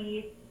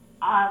somebody,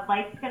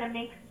 life's gonna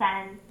make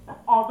sense,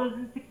 all those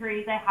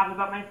insecurities I have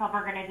about myself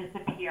are gonna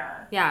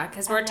disappear. Yeah,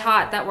 because we're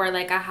taught that we're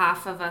like a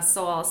half of a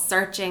soul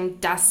searching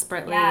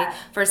desperately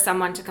for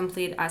someone to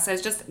complete us. I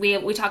was just,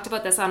 we talked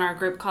about this on our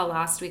group call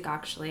last week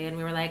actually, and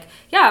we were like,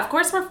 yeah, of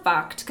course we're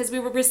fucked, because we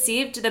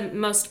received the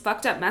most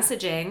fucked up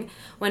messaging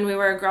when we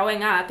were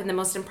growing up in the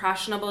most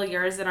impressionable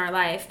years in our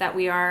life, that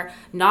we are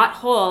not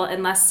whole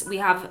unless we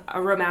have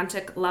a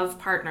romantic love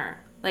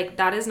partner. Like,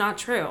 that is not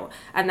true.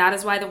 And that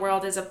is why the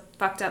world is a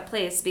fucked up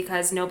place,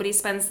 because nobody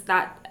spends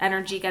that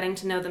energy getting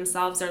to know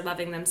themselves or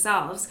loving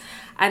themselves.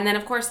 And then,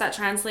 of course, that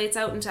translates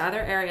out into other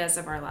areas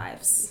of our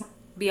lives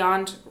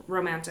beyond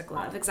romantic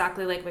love,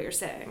 exactly like what you're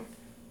saying.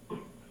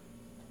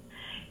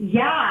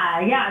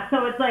 Yeah.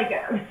 So it's like,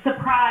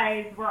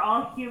 surprise, we're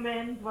all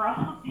humans. We're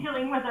all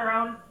dealing with our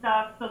own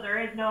stuff. So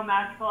there is no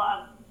magical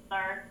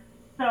other.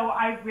 So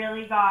I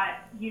really got,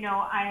 you know,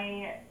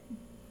 I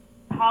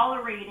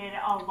tolerated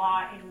a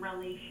lot in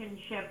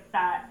relationships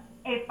that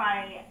if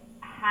I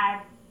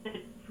had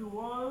the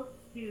tools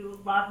to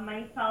love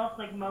myself,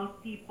 like most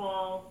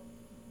people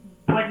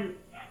wouldn't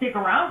stick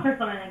around for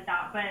something like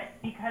that.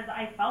 But because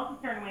I felt a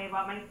certain way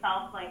about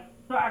myself, like,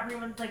 so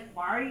everyone's like,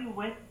 why are you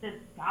with this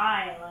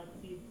guy? Like,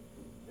 he's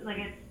like,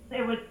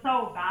 it was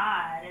so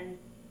bad. And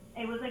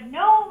it was like,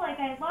 no, like,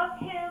 I love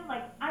him.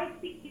 Like, I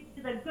see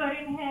the good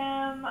in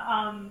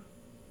him.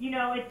 You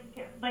know, it's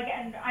like,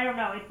 and I don't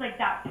know, it's like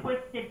that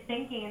twisted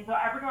thinking. And so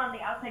everyone on the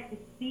outside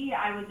could see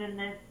I was in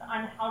this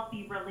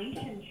unhealthy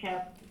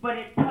relationship, but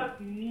it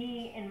took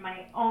me in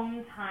my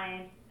own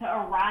time to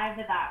arrive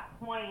at that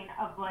point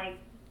of like,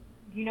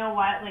 you know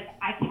what, like,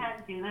 I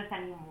can't do this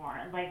anymore.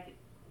 Like,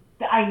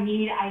 I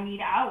need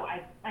out.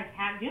 I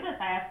can't do this.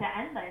 I have to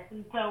end this.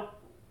 And so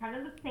kind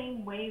of the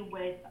same way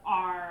with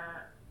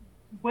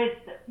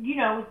you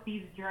know,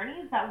 these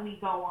journeys that we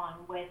go on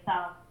with,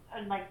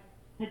 and like,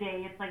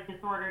 today it's like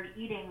disordered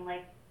eating,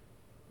 like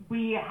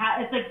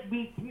it's like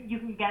you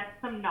can get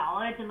some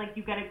knowledge and like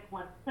you get a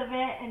glimpse of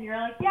it and you're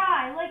like, yeah,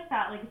 I like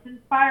that, like it's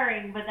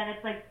inspiring, but then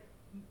it's like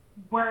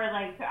we're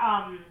like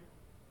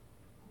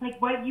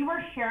what you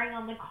were sharing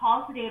on the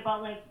call today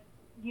about, like,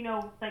 you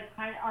know, like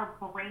kind of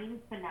our brain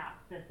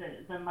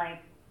synapses and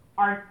like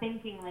our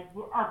thinking, like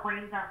our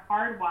brains are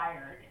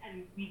hardwired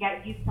and we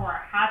get used to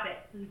our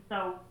habits, and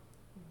so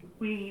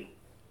we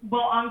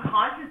will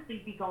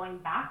unconsciously be going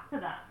back to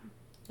them.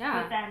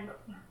 Yeah. But then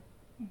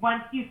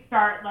once you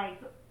start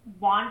like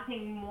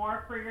wanting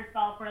more for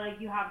yourself, or like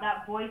you have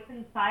that voice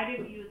inside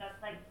of you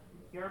that's like,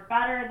 you're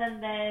better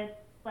than this,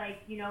 like,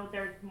 you know,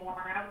 there's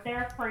more out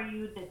there for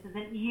you, this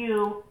isn't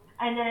you.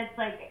 And then it's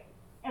like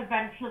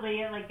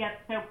eventually it like gets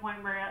to a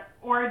point where,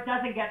 or it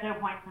doesn't get to a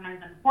point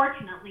sometimes,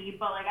 unfortunately,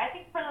 but like I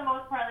think for the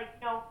most part, like,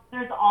 you know,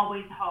 there's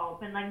always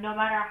hope, and like no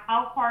matter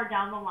how far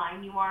down the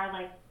line you are,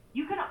 like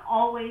you can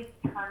always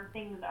turn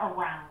things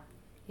around.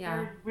 Yeah.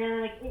 There's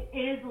really, like, it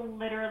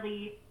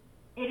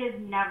is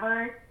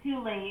never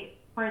too late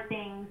for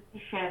things to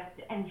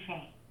shift and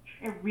change.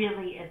 It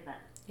really isn't.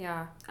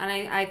 Yeah. And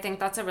I think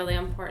that's a really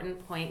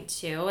important point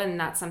too. And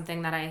that's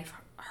something that I've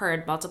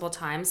heard multiple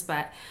times,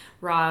 but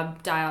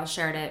Rob Dial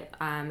shared it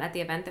at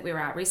the event that we were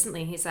at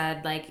recently. He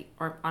said, like,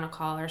 or on a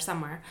call or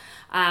somewhere,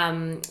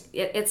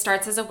 it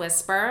starts as a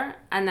whisper,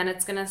 and then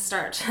it's going to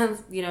start to,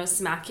 you know,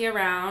 smack you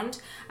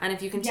around. And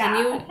if you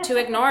continue to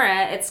ignore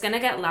it, it's going to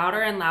get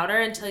louder and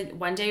louder until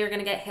one day you're going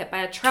to get hit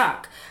by a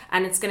truck,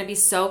 and it's going to be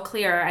so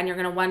clear, and you're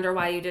going to wonder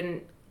why you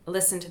didn't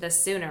listen to this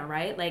sooner,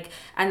 right? Like,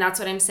 and that's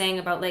what I'm saying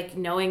about like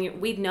knowing,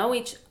 we know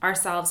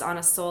ourselves on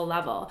a soul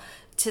level.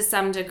 To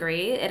some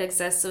degree, it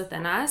exists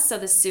within us. So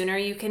the sooner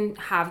you can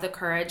have the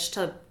courage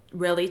to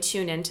really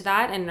tune into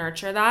that and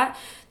nurture that,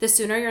 the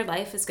sooner your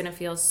life is going to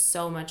feel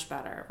so much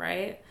better,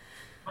 right?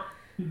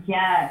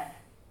 Yes.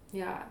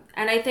 Yeah.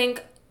 And I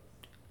think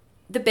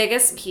the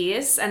biggest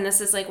piece, and this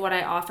is like what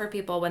I offer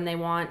people when they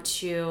want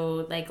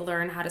to like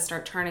learn how to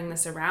start turning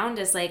this around,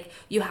 is like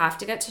you have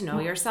to get to know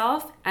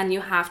yourself, and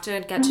you have to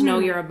get to know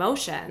your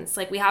emotions.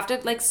 Like we have to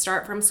like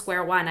start from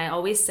square one. I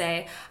always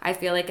say I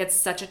feel like it's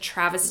such a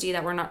travesty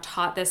that we're not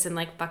taught this in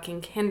like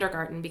fucking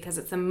kindergarten, because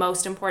it's the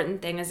most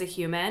important thing as a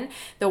human.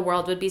 The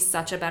world would be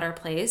such a better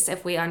place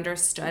if we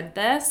understood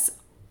this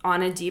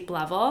on a deep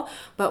level.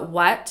 But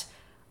what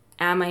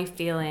am I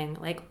feeling?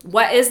 Like,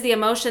 what is the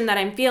emotion that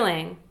I'm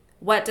feeling?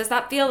 What does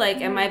that feel like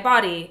in my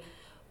body?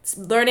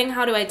 learning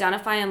how to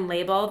identify and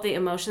label the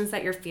emotions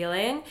that you're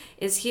feeling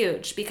is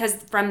huge, because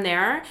from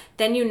there,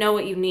 then you know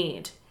what you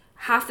need.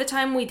 Half the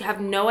time we have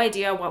no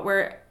idea what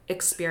we're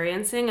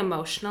experiencing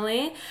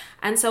emotionally.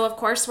 And so of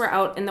course we're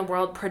out in the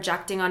world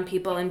projecting on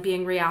people and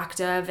being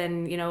reactive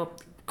and,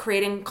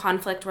 creating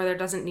conflict where there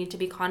doesn't need to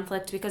be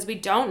conflict, because we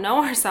don't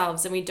know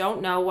ourselves and we don't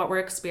know what we're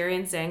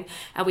experiencing,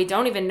 and we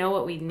don't even know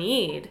what we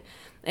need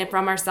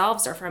from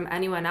ourselves or from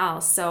anyone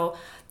else. So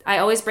I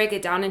always break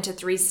it down into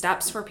 3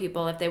 steps for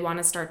people if they want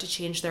to start to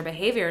change their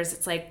behaviors.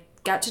 It's like,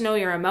 get to know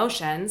your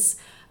emotions.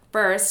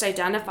 First,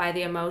 identify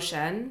the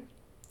emotion.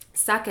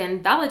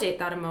 Second, validate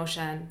that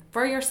emotion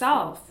for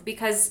yourself,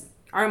 because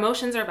our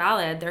emotions are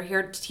valid. They're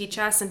here to teach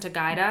us and to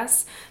guide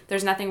us.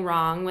 There's nothing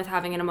wrong with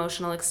having an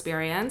emotional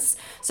experience,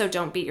 so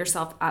don't beat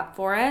yourself up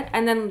for it.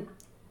 And then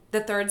the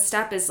third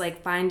step is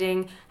like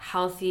finding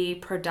healthy,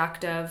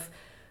 productive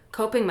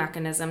coping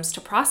mechanisms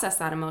to process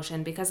that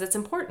emotion, because it's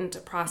important to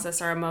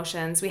process our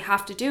emotions. We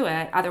have to do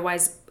it.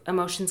 Otherwise,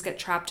 emotions get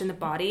trapped in the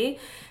body,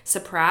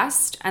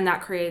 suppressed, and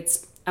that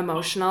creates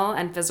emotional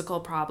and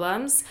physical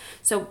problems.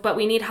 But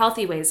we need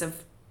healthy ways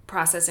of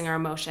processing our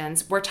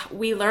emotions.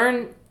 We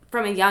learn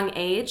from a young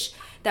age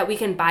that we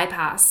can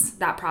bypass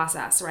that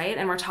process, right?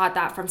 And we're taught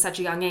that from such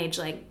a young age,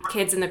 like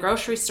kids in the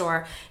grocery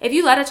store. If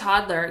you let a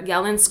toddler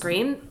yell and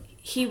scream,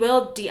 he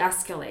will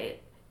de-escalate,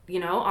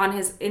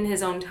 in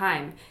his own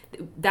time.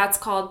 That's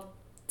called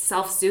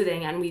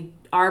self-soothing, and we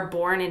are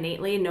born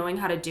innately knowing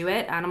how to do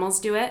it. Animals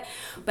do it.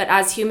 But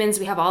as humans,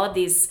 we have all of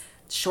these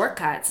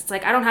shortcuts. It's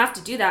like, I don't have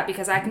to do that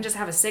because I can just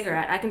have a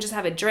cigarette. I can just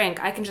have a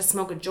drink. I can just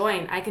smoke a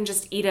joint. I can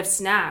just eat a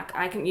snack.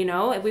 I can,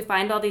 we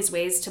find all these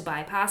ways to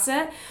bypass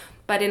it.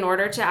 But in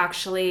order to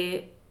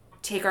actually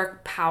take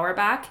our power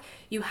back,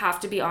 you have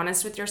to be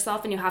honest with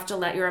yourself, and you have to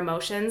let your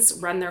emotions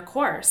run their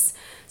course.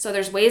 So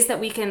there's ways that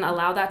we can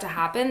allow that to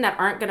happen that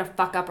aren't going to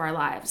fuck up our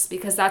lives,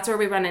 because that's where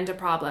we run into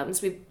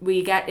problems.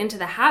 We get into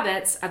the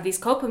habits of these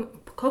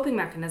coping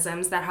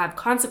mechanisms that have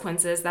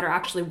consequences that are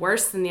actually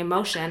worse than the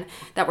emotion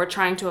that we're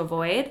trying to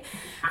avoid.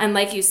 And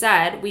like you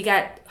said, we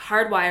get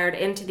hardwired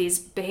into these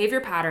behavior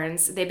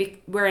patterns.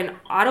 We're in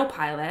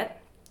autopilot.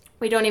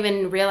 We don't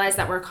even realize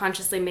that we're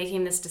consciously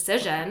making this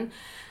decision.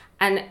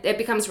 And it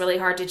becomes really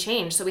hard to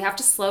change. So we have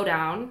to slow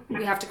down.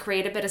 We have to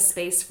create a bit of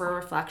space for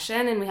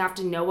reflection, and we have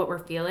to know what we're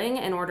feeling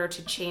in order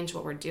to change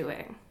what we're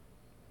doing.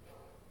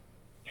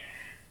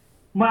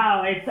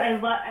 Wow, I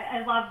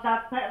love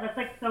that. That's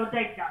like so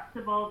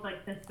digestible.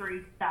 Like the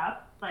 3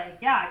 steps. Like,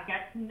 yeah,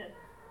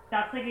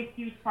 that's like a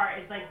huge part.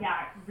 Is like,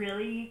 yeah,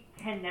 really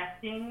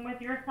connecting with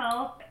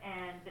yourself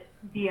and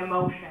the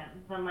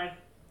emotions, and like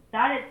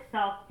that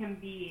itself can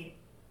be,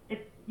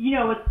 it's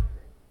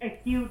a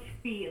huge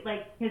feat.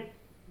 Like, because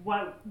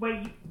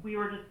we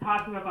were just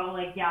talking about,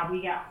 like, yeah,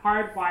 we get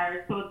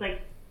hardwired, so it's like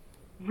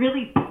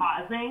really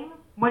pausing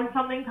when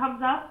something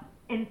comes up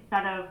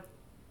instead of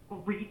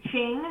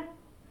reaching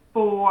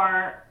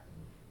for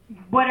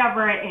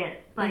whatever it is,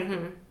 like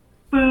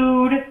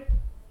food,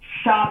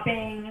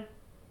 shopping,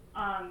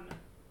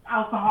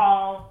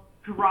 alcohol,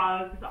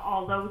 drugs,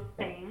 all those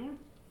things.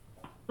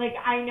 Like,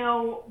 I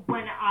know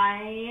when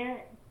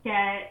I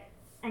get,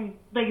 and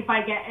like if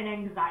I get an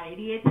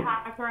anxiety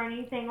attack or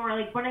anything, or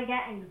like when I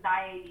get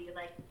anxiety,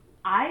 like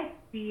I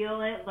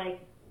feel it,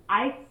 like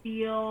I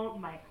feel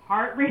my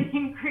heart rate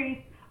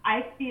increase.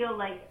 I feel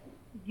like,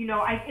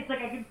 it's like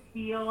I can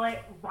feel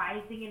it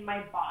rising in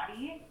my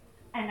body,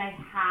 and I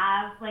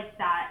have like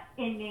that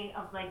innate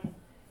of like,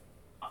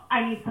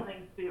 I need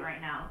something sweet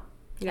right now.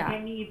 Yeah. I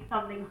need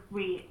something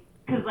sweet.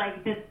 Because,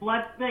 like, this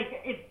blood,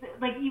 like, it's,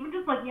 like, even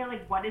just looking at,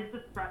 like, what is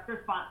the stress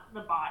response in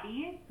the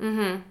body,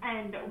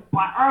 and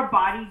what our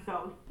body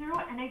goes through,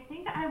 and I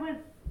think I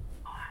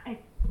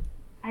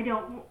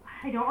don't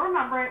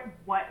remember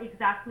what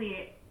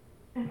exactly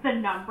the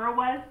number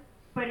was,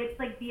 but it's,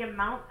 like, the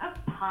amount of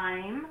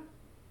time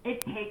it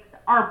takes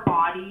our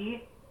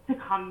body to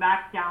come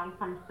back down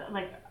from,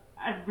 like,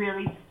 a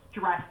really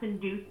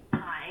stress-induced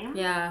time.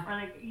 Yeah. Or,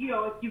 like,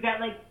 if you get,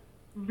 like,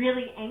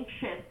 really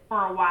anxious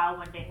for a while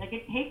one day. Like,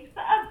 it takes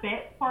a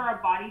bit for our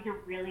body to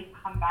really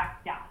come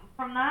back down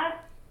from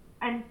that.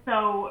 And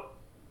so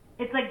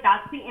it's like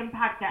that's the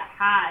impact it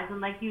has.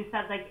 And like you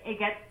said, like it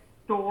gets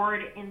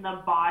stored in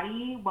the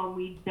body when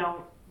we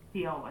don't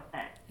deal with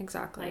it.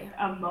 Exactly.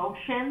 Like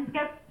emotions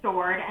get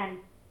stored. And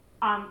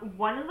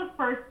one of the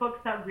first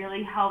books that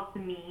really helped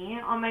me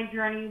on my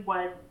journey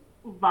was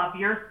Love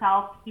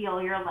Yourself,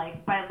 Heal Your Life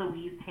by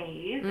Louise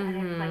Hayes. And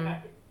it's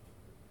like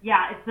she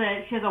has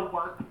a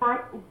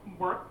workbook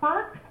version.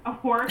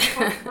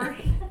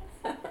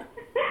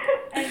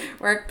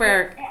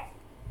 Workbook.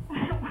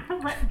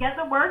 Get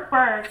the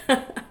workbook.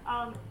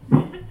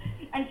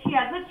 And she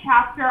has a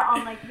chapter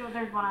on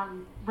there's one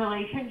on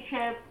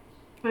relationships,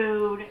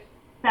 food,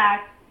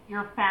 sex,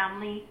 your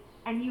family,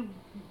 and you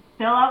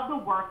fill out the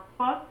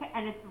workbook,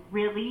 and it's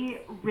really,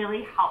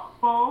 really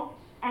helpful.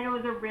 And it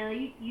was a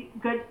really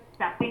good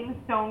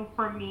stepping stone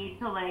for me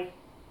to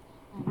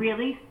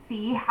really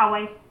see how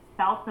I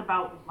felt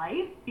about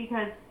life,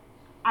 because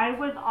I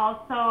was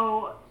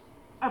also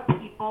a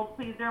people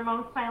pleaser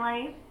most of my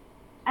life,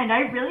 And I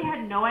really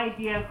had no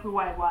idea who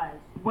I was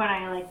when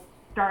I like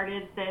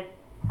started this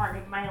part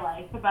of my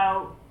life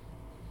about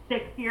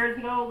 6 years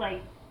ago.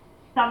 Like,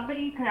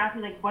 somebody could ask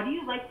me, like, what do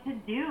you like to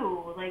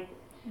do? Like,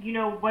 you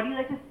know, what do you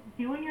like to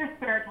do in your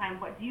spare time?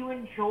 What do you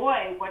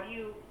enjoy? What do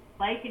you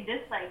like and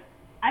dislike?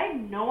 I have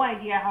no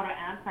idea how to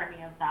answer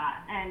any of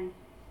that. And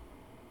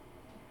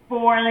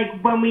for,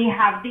 like, when we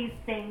have these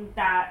things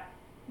that,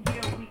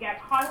 you know, we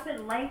get caught up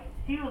in life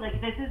too,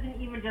 like, this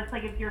isn't even just,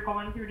 like, if you're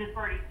going through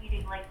disordered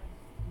eating, like,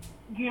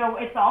 you know,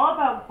 it's all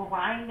about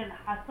grind and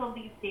hustle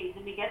these days.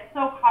 And we get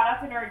so caught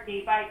up in our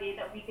day by day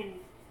that we can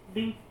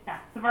lose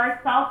sense of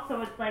ourselves.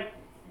 So it's, like,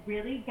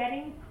 really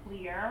getting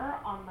clear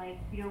on, like,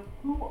 you know,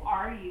 who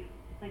are you?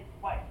 Like,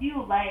 what do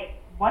you like?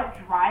 What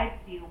drives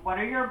you? What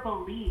are your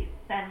beliefs?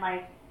 And,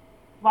 like,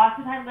 lots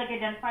of times, like,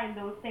 identifying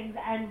those things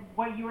and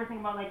what you were saying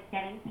about, like,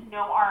 getting to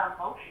know our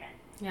emotions.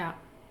 Yeah.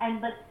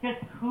 And, like,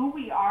 just who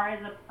we are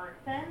as a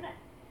person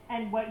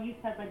and what you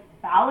said, like,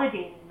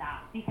 validating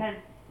that. Because,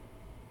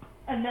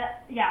 and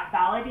that, yeah,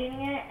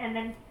 validating it and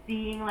then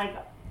seeing, like,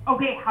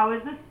 okay, how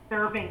is this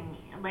serving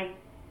me? Like,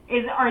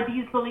 are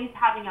these beliefs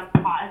having a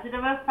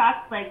positive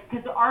effect? Like,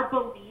 because our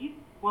beliefs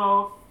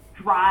will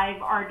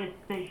drive our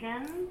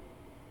decisions,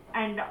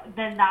 and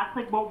then that's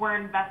like what we're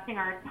investing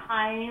our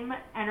time,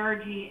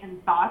 energy,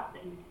 and thoughts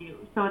into.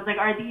 So it's like,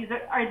 are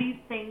these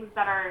things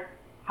that are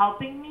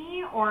helping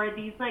me, or are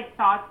these like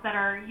thoughts that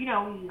are, you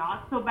know,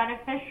 not so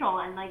beneficial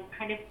and like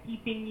kind of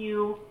keeping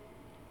you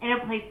in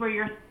a place where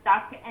you're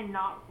stuck and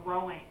not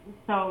growing?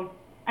 So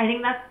I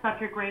think that's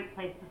such a great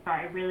place to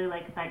start. I really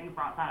like that you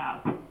brought that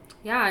up.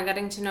 Yeah,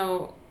 getting to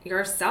know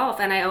yourself.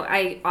 And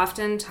I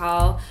often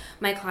tell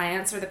my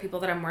clients or the people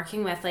that I'm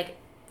working with, like,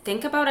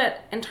 think about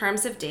it in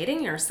terms of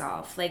dating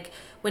yourself. Like,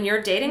 when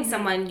you're dating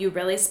someone, you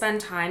really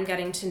spend time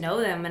getting to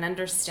know them and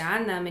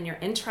understand them, and you're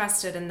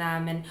interested in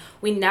them. And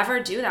we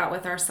never do that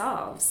with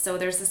ourselves. So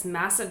there's this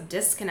massive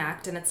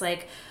disconnect. And it's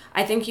like,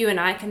 I think you and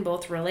I can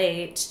both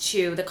relate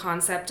to the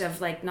concept of,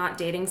 like, not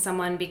dating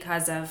someone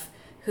because of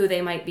who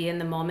they might be in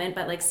the moment,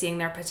 but like seeing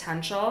their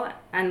potential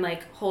and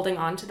like holding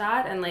on to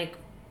that and like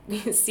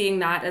seeing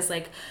that as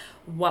like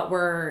what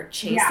we're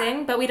chasing.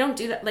 Yeah. But we don't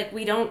do that. Like,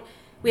 we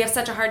have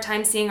such a hard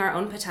time seeing our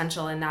own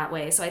potential in that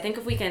way. So I think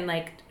if we can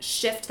like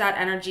shift that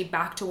energy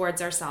back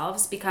towards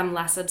ourselves, become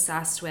less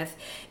obsessed with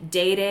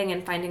dating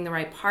and finding the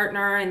right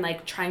partner and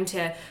like trying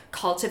to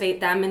cultivate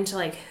them into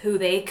like who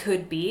they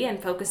could be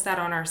and focus that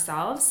on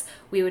ourselves,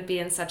 we would be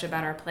in such a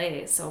better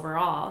place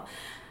overall.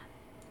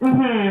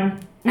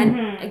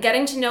 And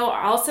getting to know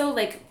also,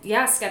 like,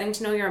 yes, getting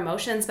to know your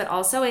emotions, but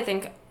also I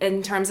think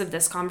in terms of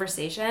this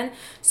conversation,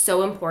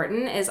 so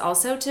important is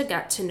also to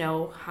get to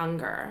know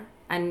hunger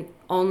and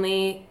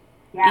only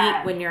eat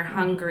when you're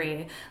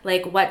hungry.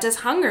 Like, what does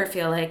hunger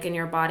feel like in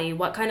your body?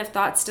 What kind of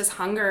thoughts does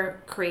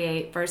hunger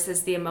create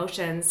versus the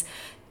emotions?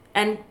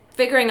 And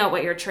figuring out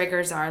what your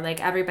triggers are.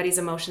 Like, everybody's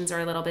emotions are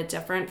a little bit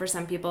different. For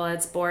some people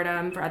it's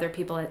boredom, for other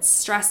people it's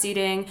stress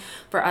eating,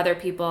 for other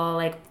people,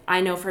 like, I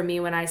know for me,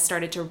 when I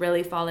started to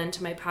really fall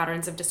into my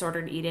patterns of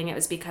disordered eating, it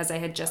was because I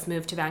had just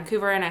moved to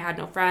Vancouver and I had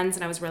no friends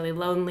and I was really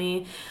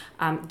lonely.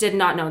 Did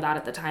not know that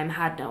at the time,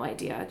 had no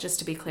idea. Just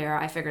to be clear,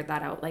 I figured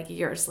that out like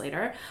years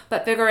later.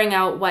 But figuring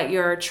out what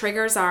your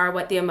triggers are,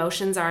 what the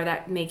emotions are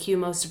that make you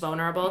most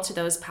vulnerable to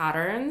those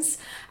patterns,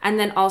 and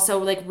then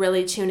also like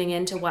really tuning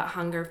into what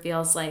hunger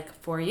feels like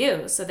for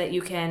you so that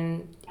you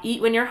can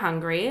eat when you're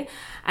hungry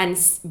and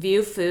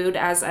view food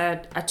as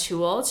a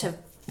tool to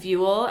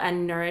fuel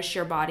and nourish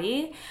your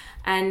body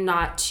and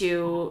not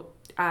to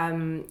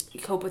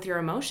cope with your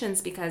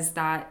emotions, because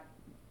that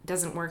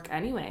doesn't work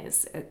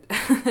anyways.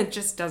 It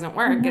just doesn't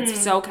work. It's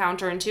so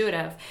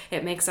counterintuitive.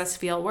 It makes us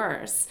feel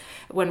worse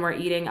when we're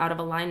eating out of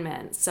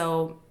alignment.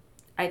 So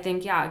I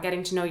think, yeah,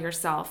 getting to know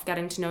yourself,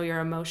 getting to know your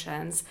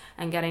emotions,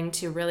 and getting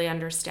to really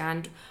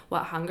understand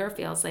what hunger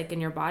feels like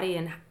in your body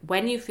and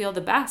when you feel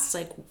the best,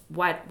 like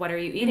what are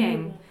you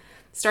eating?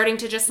 Starting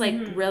to just like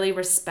really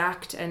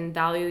respect and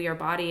value your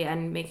body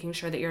and making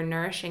sure that you're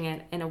nourishing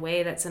it in a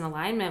way that's in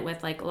alignment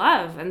with like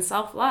love and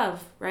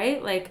self-love,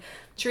 right? Like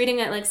treating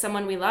it like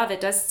someone we love.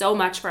 It does so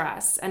much for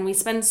us. And we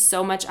spend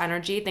so much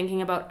energy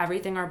thinking about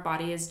everything our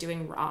body is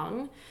doing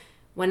wrong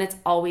when it's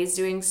always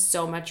doing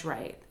so much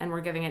right, and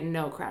we're giving it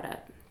no credit.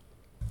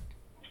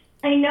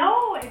 I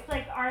know. It's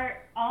like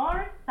all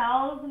our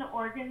cells and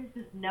organs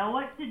just know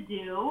what to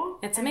do.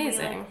 It's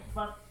amazing.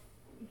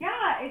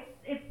 Yeah,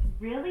 it's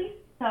really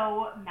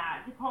so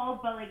magical,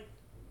 but like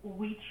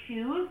we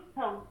choose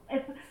to.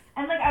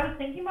 And like I was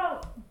thinking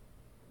about.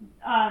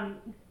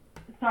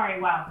 Sorry.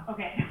 Wow.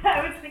 Okay.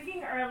 I was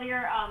thinking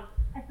earlier.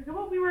 I forget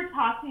what we were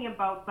talking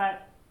about,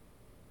 but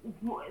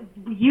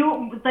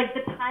you like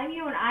the time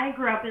you and I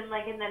grew up in,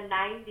 like in the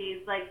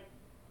 90s, like.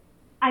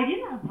 I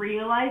didn't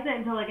realize it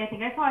until, like, I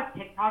think I saw a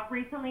TikTok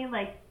recently,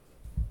 like,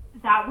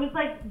 that was,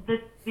 like, the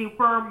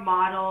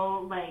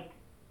supermodel, like,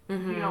 you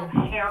know,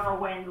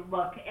 heroine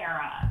look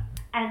era.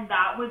 And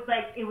that was,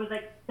 like, it was,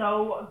 like,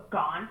 so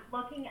gaunt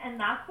looking, and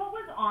that's what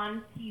was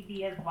on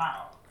TV as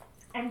well.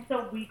 And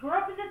so we grew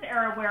up in this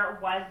era where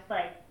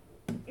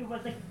it it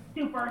was like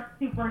super,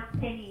 super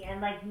skinny.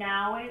 And like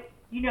now it,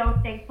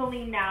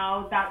 thankfully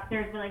now that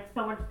there's been like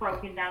so much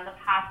broken down the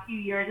past few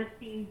years of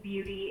seeing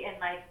beauty in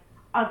like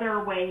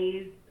other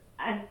ways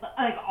and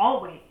like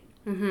all ways.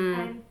 Mm-hmm.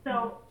 And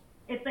so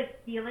it's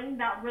like feeling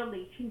that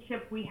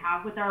relationship we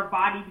have with our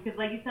body, because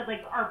like you said,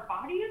 like our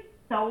body is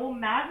so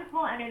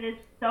magical and it is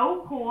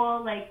so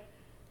cool. Like,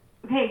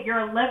 okay,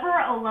 your liver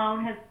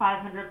alone has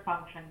 500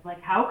 functions.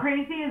 Like, how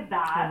crazy is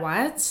that?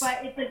 What?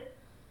 But it's like,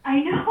 I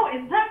know,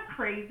 isn't that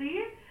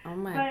crazy? Oh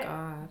my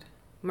God.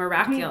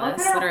 Miraculous,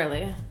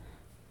 literally.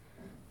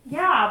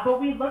 Yeah,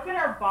 but we look at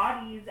our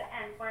bodies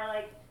and we're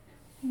like,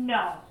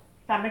 no,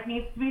 stomach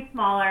needs to be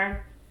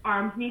smaller,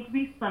 arms need to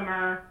be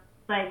slimmer,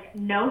 like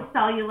no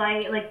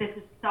cellulite, like this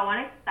is so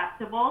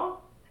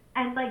unacceptable.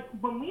 And like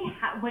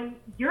when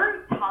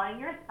you're telling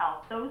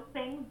yourself those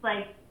things,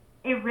 like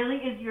it really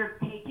is, you're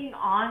taking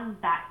on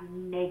that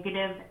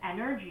negative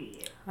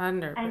energy.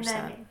 100%. And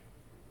then,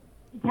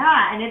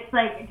 yeah, and it's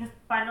like just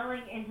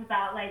funneling into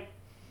that, like,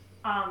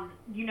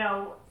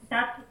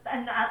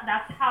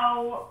 that's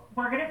how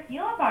we're gonna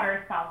feel about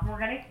ourselves. We're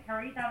gonna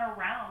carry that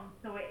around.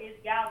 So it is,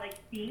 yeah, like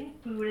seeing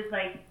food is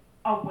like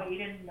a way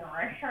to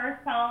nourish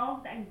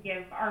ourselves and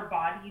give our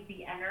body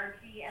the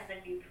energy and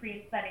the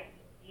nutrients that it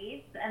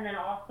needs, and then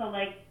also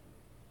like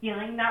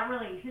feeling that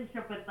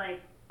relationship with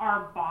like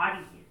our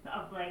bodies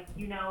of like,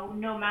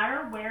 no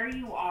matter where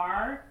you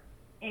are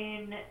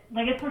in,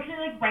 like, especially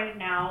like right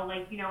now,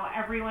 like,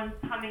 everyone's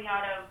coming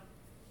out of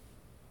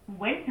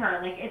winter,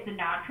 like it's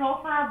natural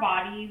for our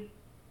bodies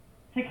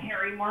to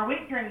carry more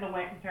weight during the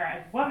winter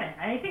as women.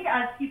 And I think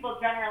as people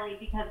generally,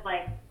 because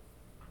like,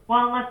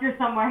 well, unless you're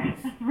somewhere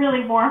that's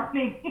really warm,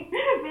 maybe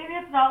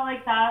it's not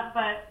like that,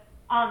 but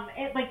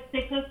it like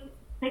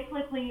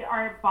cyclically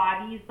our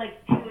bodies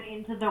like tune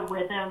into the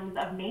rhythms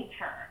of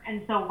nature.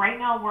 And so right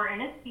now we're in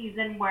a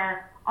season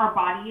where our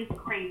body is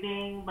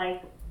craving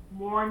like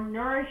more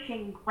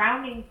nourishing,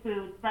 grounding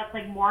foods that's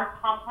like more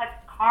complex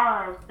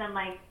carbs and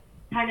like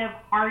kind of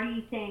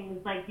hearty things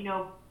like,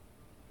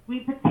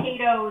 sweet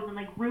potatoes and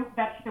like root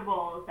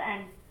vegetables.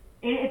 And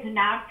it's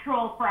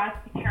natural for us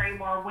to carry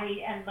more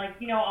weight. And like,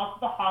 also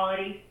the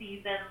holiday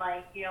season,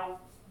 like,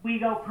 we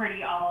go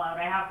pretty all out,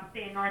 I have to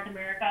say, in North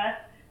America.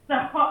 So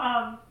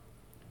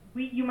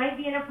you might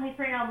be in a place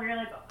right now where you're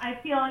like, I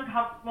feel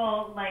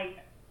uncomfortable, like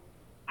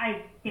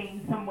I've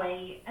gained some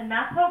weight, and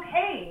that's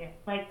okay.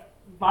 Like,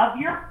 love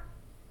your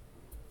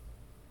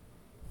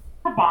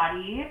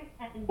body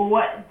and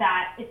what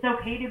that it's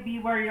okay to be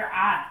where you're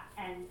at.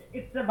 And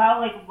it's about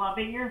like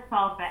loving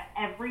yourself at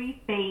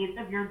every phase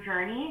of your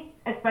journey,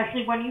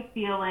 especially when you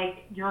feel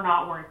like you're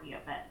not worthy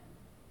of it.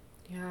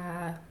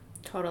 Yeah,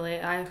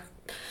 totally.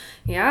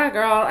 Yeah,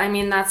 girl. I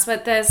mean, that's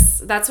what the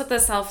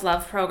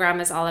self-love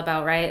program is all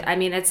about, right? I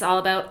mean, it's all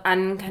about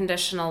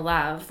unconditional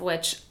love,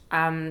 which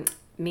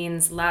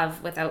means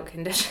love without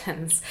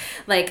conditions.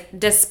 Like,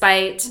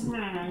 despite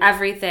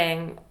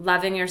everything,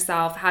 loving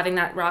yourself, having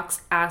that rock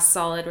ass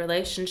solid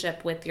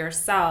relationship with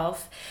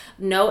yourself,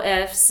 no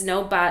ifs,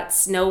 no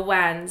buts, no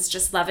whens,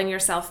 just loving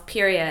yourself,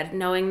 period.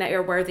 Knowing that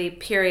you're worthy,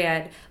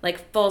 period.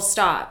 Like, full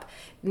stop.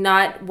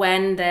 Not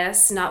when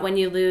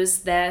you lose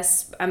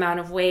this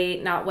amount of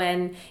weight, not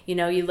when,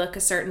 you look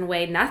a certain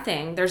way,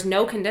 nothing. There's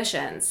no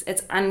conditions.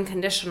 It's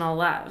unconditional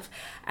love.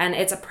 And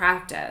it's a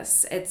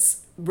practice. It's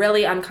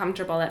really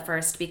uncomfortable at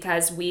first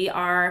because we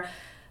are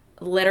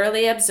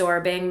literally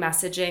absorbing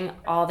messaging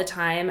all the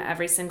time,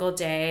 every single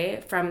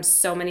day, from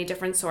so many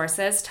different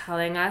sources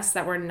telling us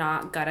that we're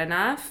not good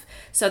enough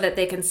so that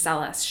they can sell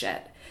us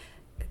shit.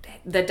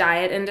 The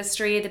diet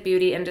industry, the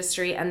beauty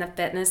industry, and the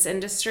fitness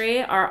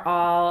industry are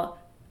all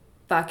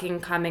fucking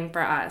coming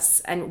for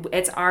us, and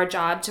it's our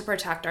job to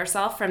protect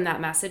ourselves from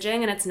that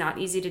messaging, and it's not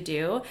easy to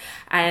do,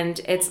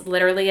 and it's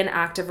literally an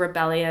act of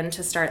rebellion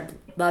to start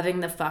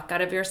loving the fuck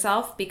out of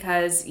yourself,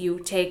 because you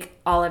take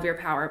all of your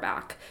power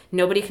back.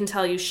 Nobody can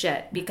tell you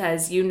shit,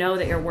 because you know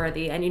that you're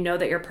worthy and you know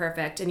that you're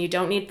perfect, and you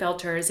don't need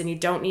filters, and you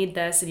don't need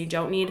this, and you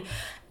don't need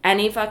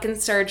any fucking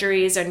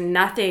surgeries or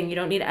nothing. You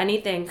don't need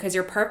anything, because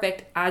you're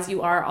perfect as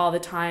you are all the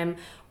time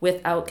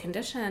without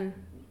condition.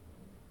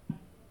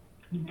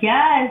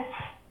 Yes.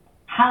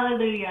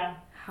 Hallelujah.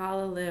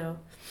 Hallelujah.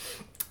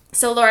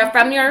 So, Laura,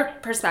 from your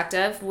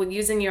perspective,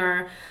 using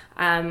your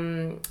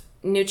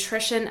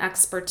nutrition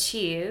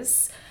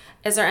expertise,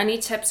 is there any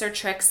tips or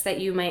tricks that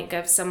you might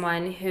give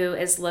someone who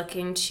is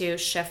looking to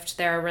shift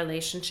their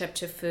relationship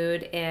to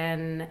food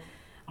in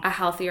a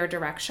healthier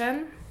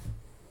direction?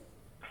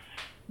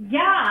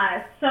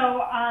 Yeah. So,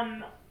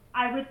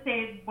 I would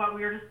say what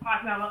we were just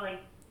talking about,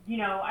 like,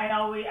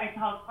 I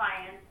tell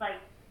clients, like,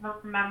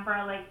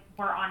 remember, like,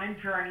 we're on a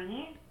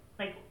journey,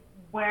 like,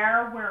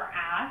 where we're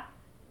at,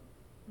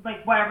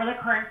 like whatever the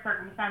current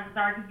circumstances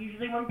are, because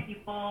usually when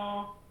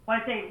people,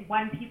 like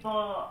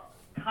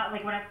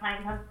when a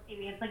client comes to see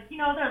me, it's like,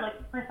 they're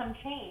looking for some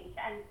change.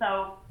 And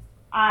so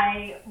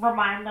I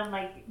remind them,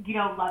 like,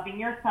 loving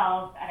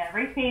yourself at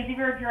every phase of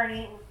your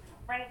journey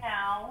right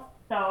now.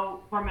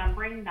 So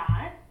remembering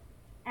that.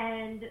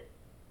 And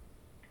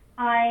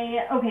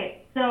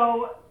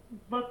so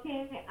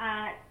looking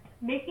at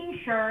making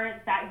sure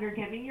that you're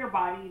giving your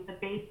body the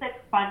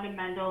basic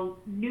fundamental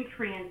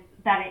nutrients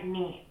that it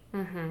needs.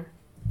 Mm-hmm.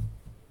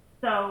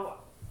 So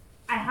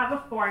I have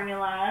a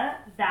formula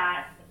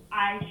that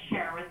I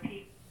share with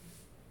people.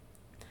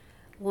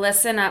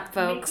 Listen up,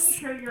 folks. Making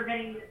sure you're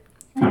getting...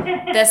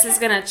 This is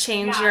going to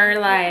change your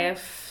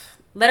life.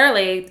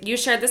 Literally, you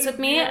shared this with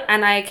me,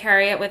 and I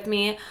carry it with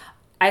me.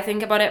 I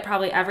think about it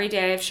probably every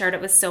day. I've shared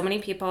it with so many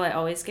people. I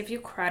always give you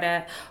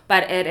credit,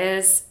 but it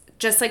is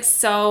just like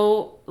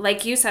so,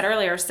 like you said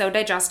earlier, so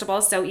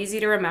digestible, so easy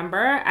to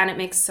remember, and it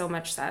makes so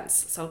much sense.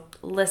 So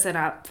listen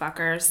up,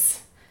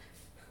 fuckers.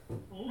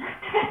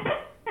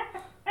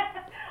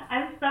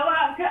 I'm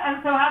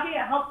so happy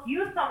it helped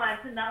you so much,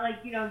 and that, like,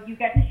 you know, you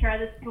get to share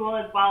this tool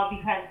as well,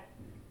 because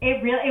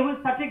it was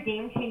such a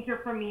game changer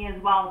for me as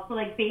well. So,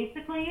 like,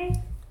 basically,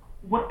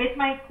 with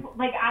my,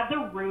 like, at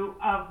the root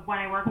of when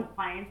I work with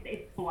clients,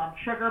 it's blood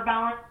sugar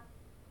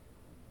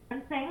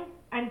balancing.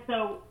 And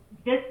so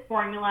this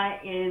formula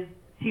is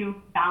to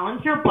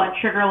balance your blood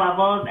sugar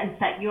levels and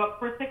set you up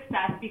for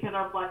success, because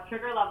our blood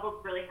sugar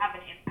levels really have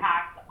an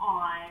impact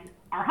on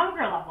our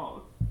hunger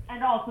levels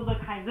and also the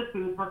kinds of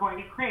foods we're going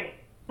to crave.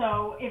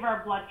 So if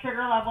our blood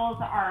sugar levels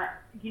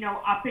are, you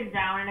know, up and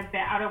down and a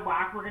bit out of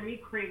whack, we're going to be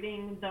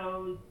craving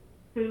those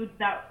foods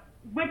that,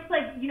 which,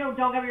 like, you know,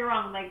 don't get me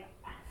wrong, like,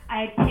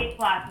 I had cake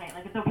last night.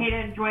 Like, it's okay to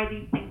enjoy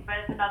these things, but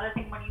it's another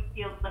thing when you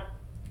feel, like,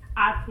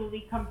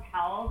 absolutely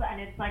compelled, and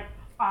it's like,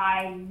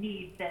 I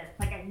need this.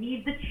 Like, I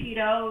need the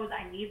Cheetos,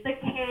 I need the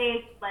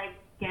cake, like,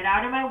 get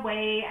out of my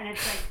way, and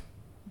it's like,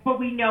 but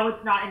we know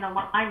it's not in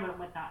alignment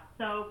with that.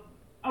 So,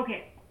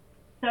 okay.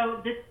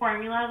 So this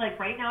formula, like,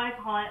 right now I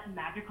call it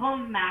magical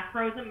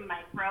macros and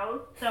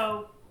micros.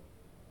 So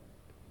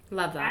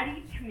love that. At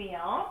each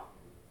meal,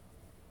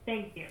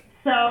 thank you.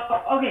 So,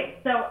 okay,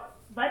 so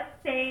let's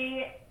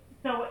say,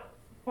 so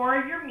for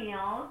your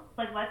meals,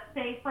 like, let's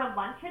say for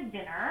lunch and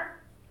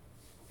dinner,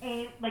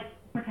 and, like,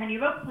 pretend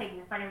you have a plate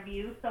in front of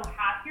you. So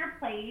half your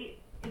plate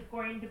is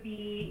going to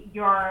be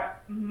your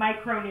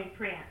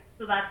micronutrients.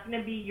 So that's going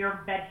to be your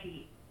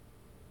veggies.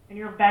 And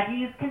your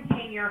veggies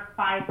contain your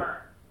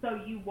fiber. So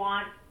you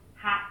want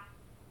half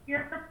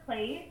your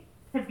plate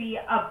to be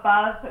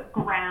above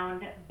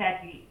ground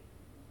veggies.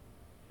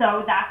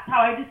 So that's how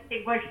I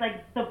distinguish,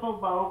 like, the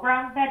below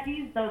ground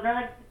veggies. Those are,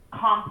 like,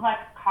 complex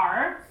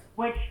carbs,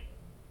 which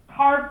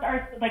carbs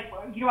are, like,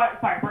 you know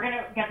what? Sorry, we're going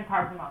to get to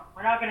carbs in a moment.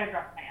 We're not going to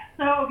address that yet.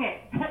 So,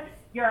 okay,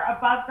 your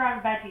above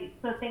ground veggies.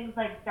 So things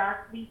like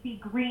dark leafy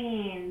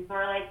greens,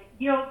 or, like,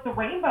 you know, the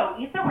rainbow.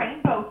 Eat the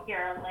rainbow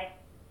here, like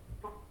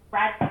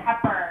red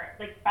pepper,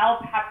 like bell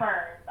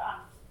peppers,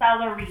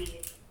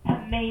 celery,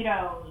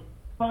 tomatoes,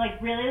 but,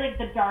 like, really, like,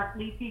 the dark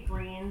leafy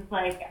greens,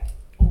 like,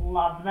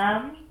 love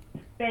them.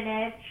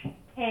 Spinach,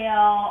 kale,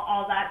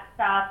 all that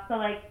stuff. So,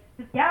 like,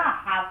 just, yeah,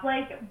 have,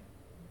 like,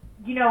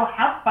 you know,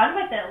 have fun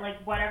with it.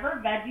 Like,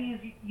 whatever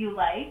veggies you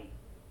like,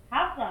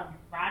 have them.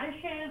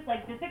 Radishes,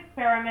 like, just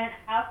experiment,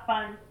 have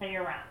fun, play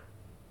around.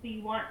 So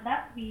you want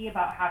that to be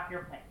about half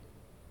your plate.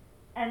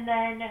 And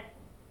then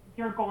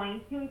you're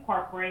going to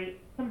incorporate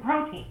some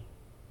protein.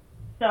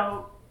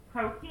 So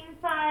protein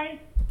size,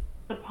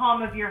 the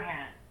palm of your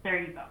hand. There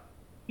you go.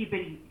 Keep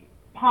it easy.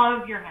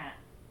 Palm of your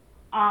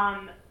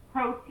hand.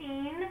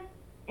 Protein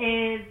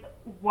is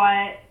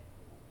what,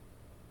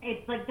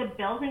 it's like the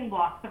building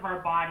blocks of our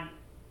body.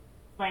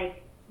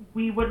 Like,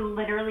 we would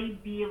literally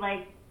be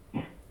like,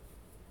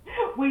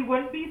 we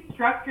wouldn't be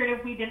structured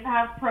if we didn't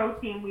have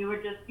protein. We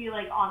would just be,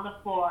 like, on the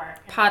floor.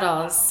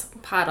 Puddles.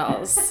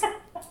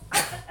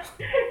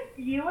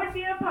 You would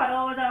be a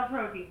puddle without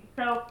protein.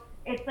 So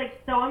it's,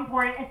 like, so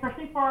important,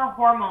 especially for our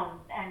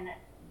hormones. And,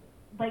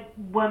 like,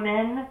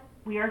 women,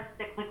 we are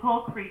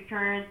cyclical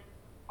creatures.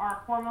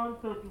 Our hormones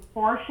go through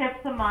 4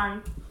 shifts a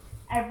month.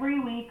 Every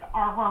week,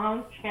 our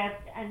hormones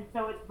shift, and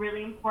so it's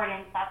really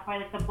important. That's why,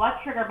 like, the blood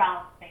sugar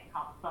balance thing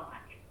helps so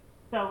much.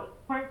 So it's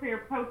important for your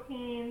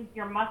proteins,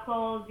 your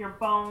muscles, your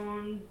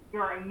bones,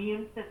 your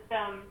immune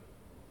system,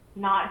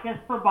 not just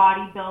for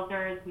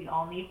bodybuilders. We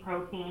all need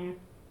protein.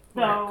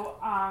 So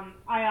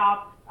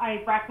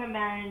I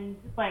recommend,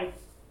 like,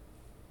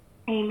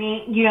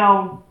 aiming, you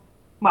know,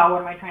 well,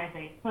 what am I trying to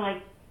say? So,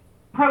 like,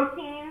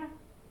 protein,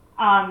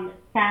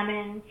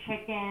 salmon,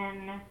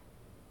 chicken.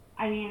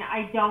 I mean,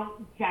 I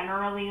don't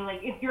generally,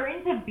 like, if you're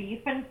into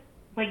beef,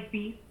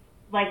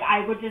 like,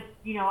 I would just,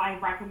 you know, I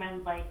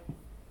recommend, like,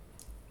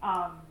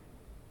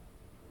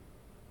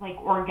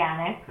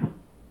 organic,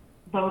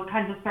 those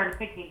kinds of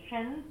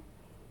certifications,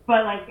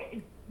 but,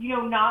 like, you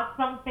know, not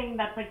something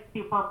that's, like,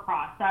 super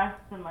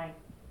processed and, like,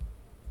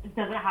 it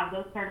doesn't have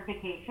those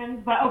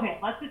certifications. But okay,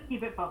 let's just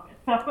keep it focused.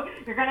 So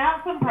you're gonna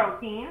have some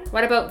protein.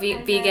 What about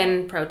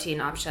vegan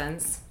protein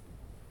options?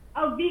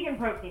 Oh, vegan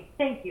protein.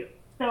 Thank you.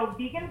 So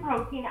vegan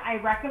protein, I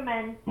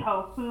recommend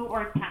tofu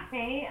or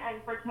tempeh,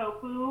 and for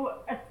tofu,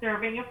 a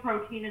serving of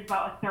protein is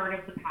about a third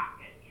of the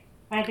package.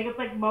 And I think it's,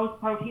 like, most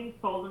protein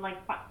sold in, like,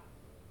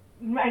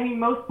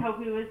 most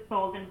tofu is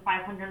sold in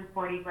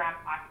 540 gram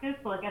packages,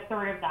 so, like, a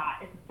third of that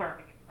is a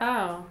serving.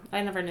 Oh,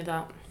 I never knew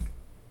that.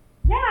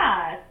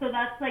 Yeah, so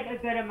that's, like, a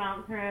good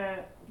amount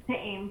to to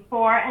aim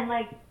for. And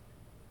like,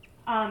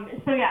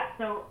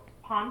 so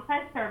palm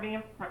size serving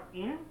of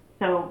protein.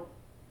 So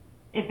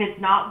if it's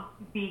not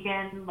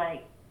vegan,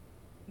 like,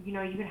 you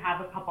know, you can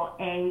have a couple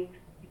eggs,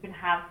 you can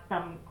have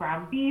some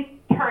ground beef,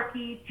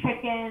 turkey,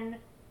 chicken,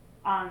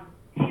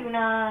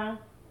 tuna,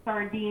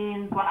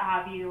 sardines, what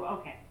have you.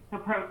 Okay, so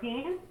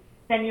protein.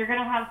 Then you're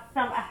gonna have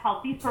a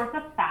healthy source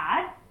of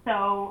fat.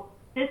 So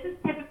this is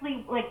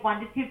typically like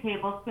 1 to 2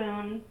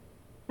 tablespoons.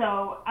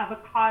 So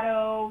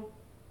avocado,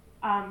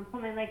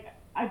 something like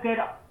a good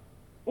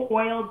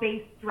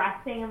oil-based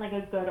dressing and like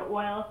a good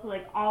oil. So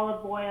like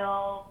olive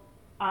oil,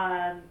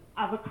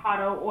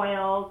 avocado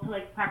oil to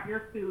like prep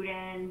your food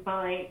in.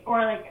 But like,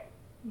 or like,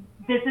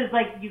 this is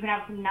like, you can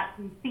have some nuts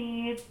and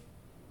seeds,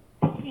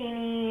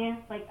 tahini,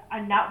 like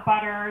a nut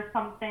butter or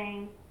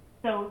something.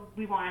 So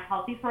we want a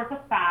healthy source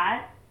of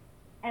fat.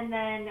 And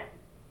then,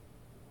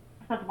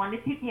 so it's 1 to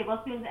 2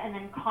 tablespoons, and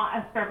then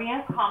a serving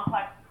of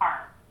complex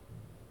carbs.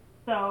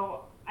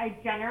 So I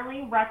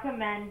generally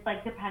recommend,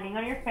 like, depending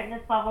on your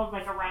fitness levels,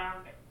 like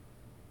around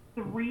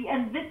 3.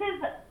 And this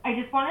is, I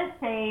just want to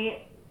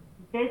say,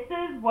 this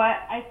is what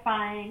I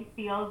find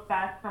feels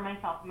best for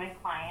myself and my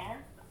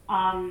clients.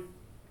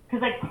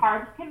 Because, like,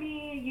 carbs can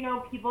be, you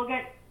know, people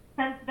get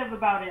sensitive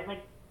about it.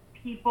 Like,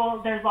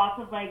 there's lots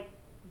of, like,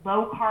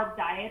 low-carb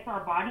diets.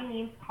 Our body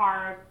needs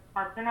carbs.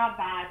 Carbs are not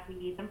bad. We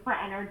need them for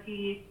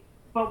energy.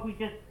 But we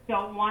just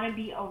don't want to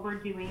be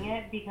overdoing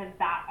it because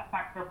that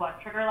affects our blood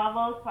sugar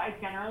levels. So I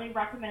generally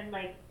recommend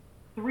like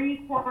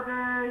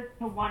 3/4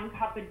 to 1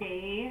 cup a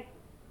day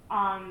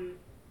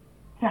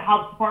to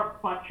help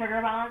support blood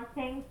sugar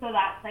balancing. So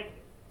that's like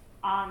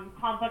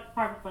complex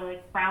carbs, so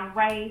like brown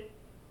rice,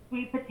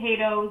 sweet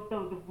potatoes,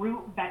 those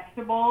root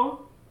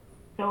vegetables.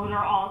 Those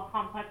are all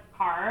complex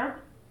carbs.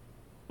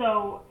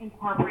 So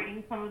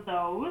incorporating some of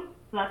those.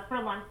 So that's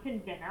for lunch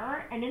and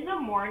dinner. And in the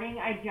morning,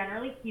 I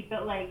generally keep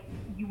it like,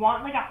 you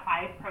want like a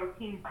high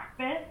protein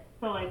breakfast.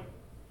 So like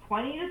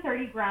 20 to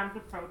 30 grams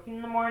of protein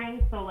in the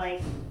morning. So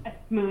like a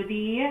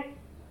smoothie.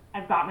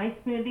 I've got my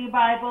smoothie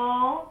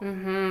Bible.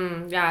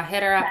 Yeah,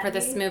 hit her up for the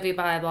smoothie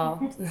Bible.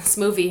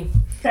 Smoothie.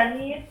 Send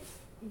me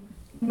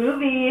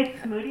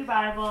smoothie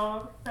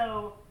Bible.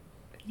 So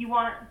you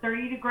want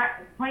 20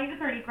 to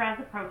 30 grams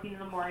of protein in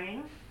the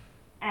morning.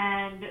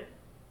 And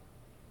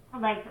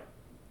like,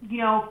 you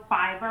know,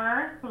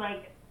 fiber. So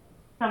like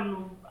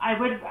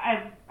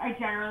I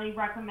generally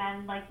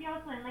recommend like, you know,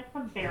 something like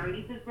some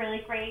berries is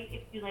really great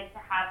if you like to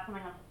have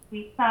something on the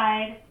sweet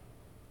side.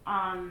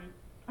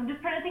 I'm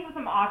just trying to think of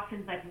some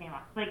options I can name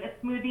off. Like a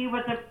smoothie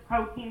with a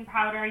protein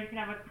powder. You can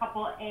have a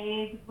couple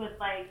eggs with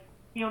like,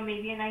 you know,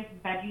 maybe a nice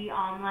veggie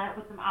omelet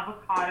with some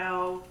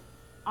avocado.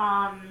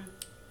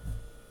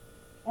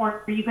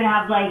 Or you could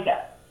have like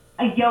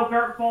a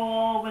yogurt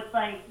bowl with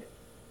like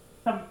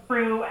some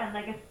fruit and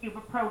like a scoop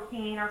of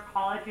protein or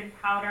collagen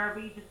powder,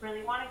 but you just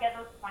really want to get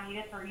those 20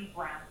 to 30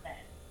 grams in.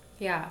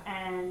 Yeah.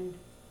 And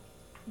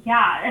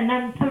yeah, and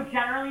then so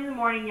generally in the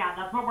morning, yeah,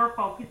 that's what we're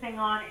focusing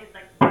on is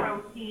like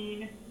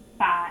protein,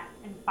 fat,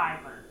 and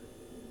fiber.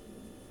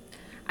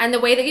 And the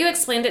way that you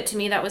explained it to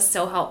me that was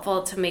so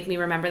helpful to make me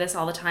remember this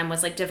all the time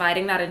was like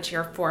dividing that into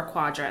your 4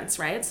 quadrants,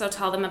 right? So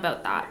tell them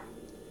about that.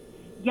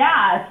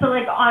 Yeah, so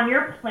like on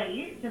your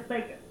plate, just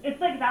like, it's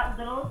like that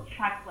little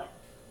checklist.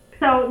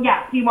 So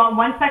yeah, you want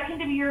one section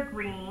to be your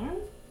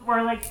greens,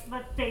 or like,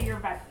 let's say your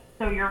veggies.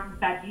 So your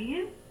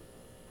veggies,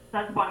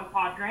 that's 1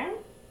 quadrant.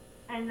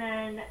 And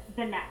then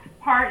the next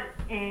part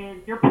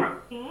is your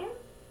protein.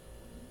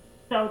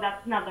 So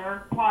that's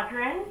another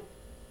quadrant.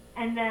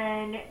 And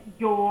then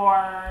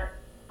your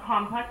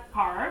complex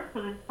carbs.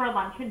 So this is for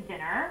lunch and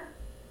dinner.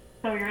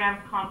 So you're gonna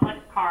have complex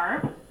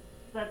carbs.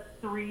 So that's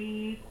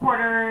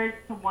 3/4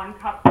 to 1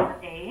 cup per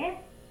day.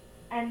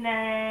 And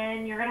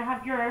then you're gonna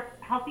have your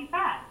healthy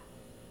fat,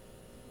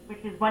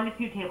 which is 1 to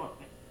 2 tablespoons.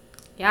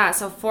 Yeah,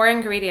 so 4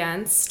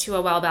 ingredients to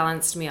a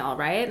well-balanced meal,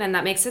 right? And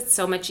that makes it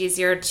so much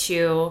easier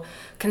to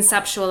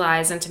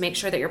conceptualize and to make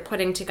sure that you're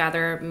putting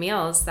together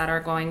meals that are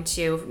going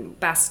to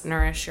best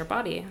nourish your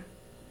body.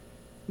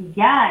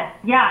 Yes,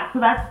 yeah. So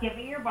that's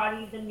giving your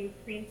body the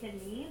nutrients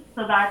it needs.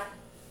 So that's,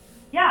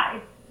 yeah.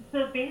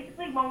 So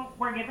basically when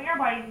we're giving our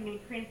body the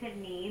nutrients it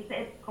needs,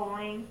 it's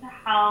going to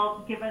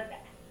help give us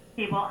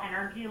stable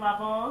energy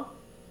levels.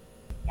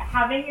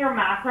 Having your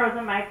macros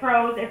and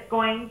micros is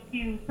going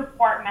to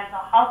support mental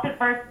health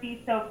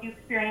adversity. So if you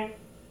experience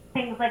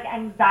things like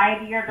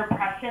anxiety or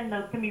depression,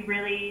 those can be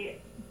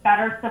really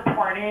better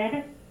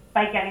supported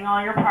by getting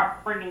all your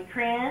proper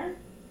nutrients.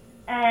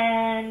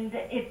 And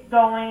it's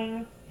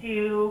going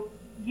to,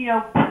 you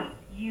know, keep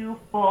you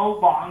full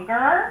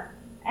longer.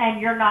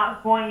 And you're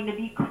not going to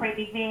be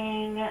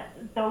craving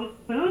those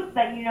foods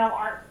that, you know,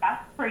 aren't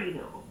best for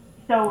you.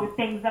 So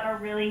things that are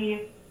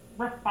really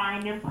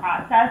refined and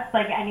processed,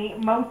 like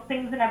most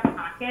things in a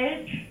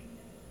package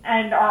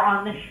and are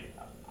on the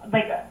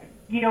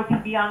you know,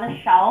 can be on the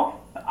shelf,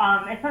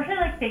 especially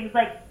like things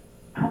like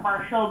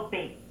commercial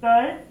baked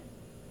goods,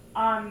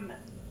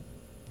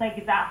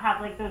 like that have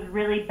like those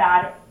really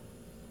bad,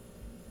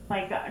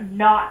 like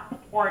not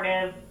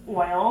supportive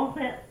oils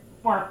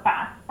or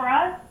fats for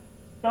us.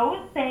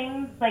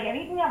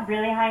 anything that's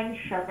really high in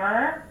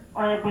sugar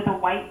or like with a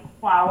white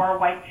flour,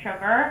 white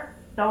sugar,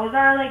 those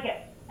are like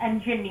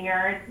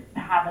engineered to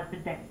have us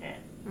addicted.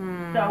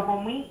 So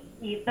when we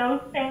eat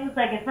those things,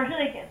 like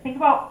especially like think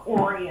about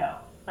Oreos,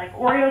 like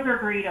Oreos or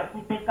Doritos,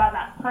 like they've got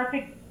that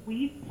perfect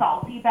sweet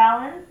salty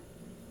balance,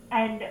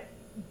 and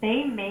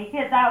they make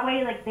it that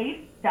way. Like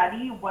they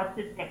study what's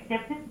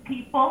addictive to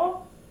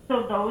people.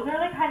 So those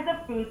are the kinds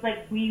of foods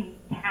like we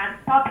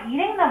can't stop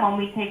eating them when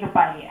we take a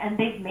bite, and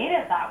they've made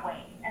it that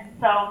way. And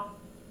so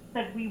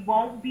like we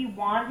won't be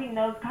wanting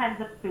those kinds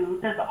of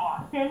foods as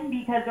often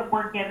because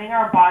we're giving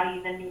our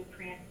body the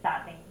nutrients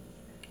that they need.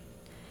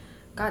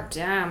 God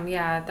damn,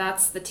 yeah,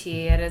 that's the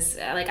tea. It is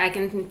like I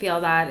can feel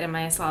that in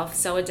myself.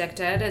 So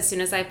addicted. As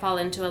soon as I fall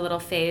into a little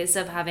phase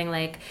of having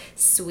like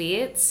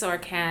sweets or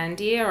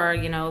candy or,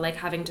 you know, like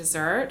having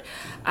dessert,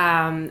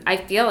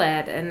 I feel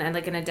it in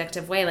like an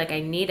addictive way. Like I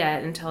need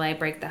it until I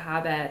break the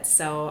habit.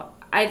 So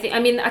I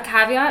mean, a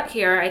caveat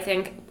here I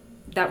think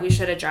that we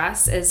should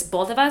address is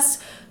both of us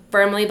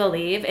firmly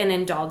believe in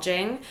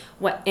indulging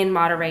in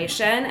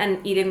moderation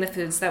and eating the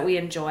foods that we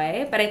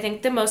enjoy. But I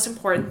think the most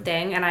important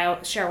thing, and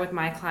I share with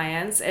my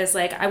clients, is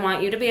like I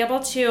want you to be able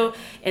to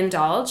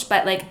indulge,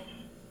 but like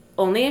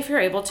only if you're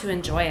able to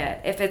enjoy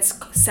it. If it's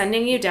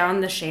sending you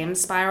down the shame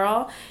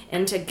spiral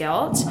into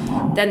guilt,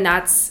 then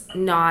that's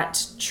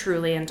not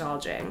truly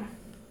indulging.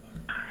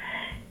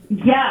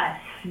 Yes.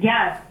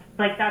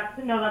 Like that's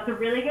a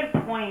really good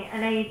point.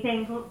 And I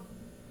think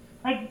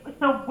like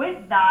so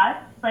with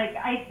that, like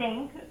I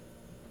think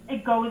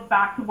it goes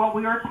back to what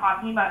we were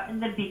talking about in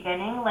the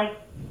beginning. Like,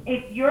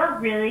 if you're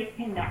really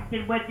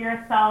connected with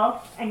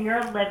yourself and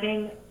you're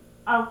living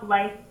a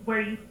life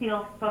where you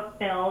feel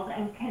fulfilled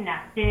and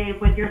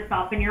connected with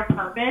yourself and your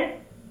purpose,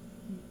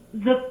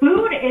 the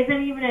food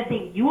isn't even a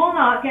thing. You will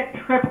not get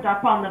tripped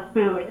up on the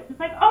food. It's just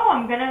like, oh,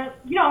 I'm gonna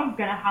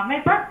have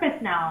my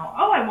breakfast now.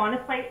 Oh,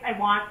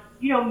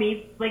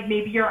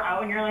 maybe you're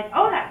out and you're like,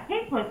 oh, that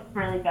cake looks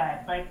really good.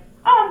 Like,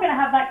 oh, I'm gonna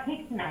have that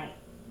cake tonight.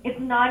 It's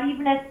not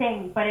even a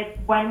thing, but it's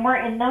when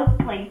we're in those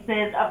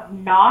places of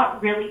not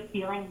really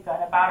feeling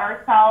good about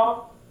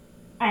ourselves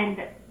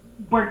and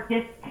we're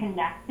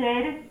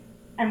disconnected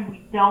and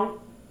we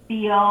don't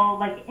feel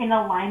like in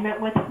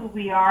alignment with who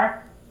we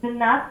are, then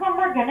that's when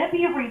we're going to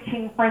be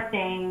reaching for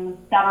things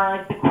that are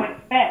like the quick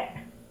fix.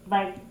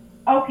 Like,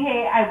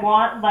 okay, I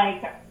want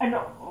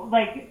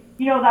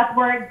that's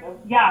where,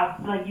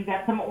 like you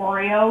get some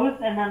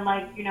Oreos and then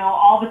like,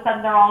 all of a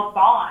sudden they're all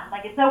gone.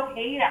 Like it's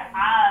okay to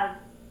have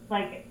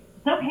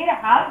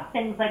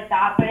things like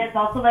that, but it's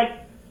also like,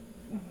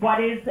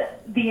 what is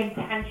the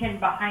intention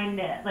behind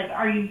it? Like,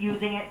 are you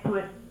using it to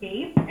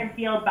escape and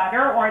feel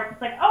better, or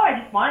it's like, oh, I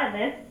just wanted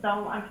this, so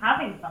I'm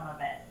having some of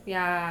it.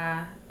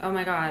 Yeah. Oh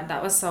my God,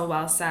 that was so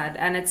well said.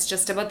 And it's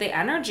just about the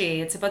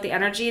energy. It's about the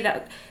energy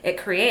that it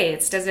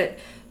creates.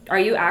 Are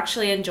you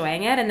actually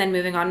enjoying it and then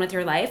moving on with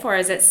your life, or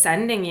is it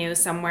sending you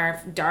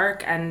somewhere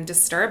dark and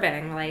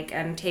disturbing, like,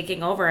 and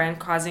taking over and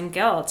causing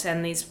guilt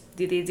and these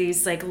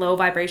like low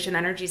vibration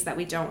energies that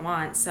we don't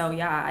want? So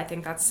yeah, I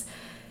think that's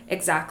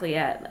exactly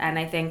it. And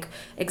I think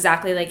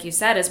exactly like you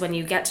said is when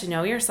you get to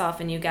know yourself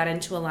and you get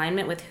into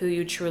alignment with who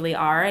you truly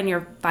are and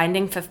you're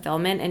finding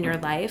fulfillment in your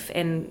life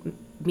in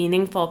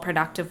meaningful,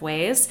 productive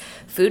ways,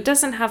 food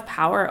doesn't have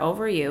power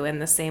over you in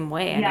the same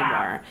way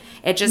anymore.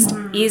 It just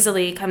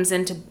easily comes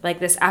into like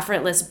this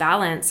effortless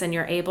balance, and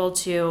you're able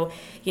to,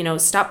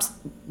 stop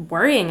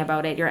worrying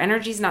about it. Your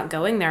energy's not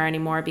going there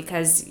anymore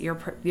because you're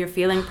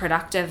feeling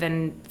productive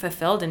and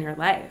fulfilled in your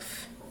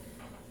life.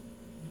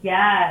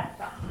 Yes,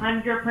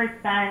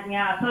 100%.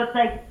 Yeah. So it's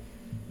like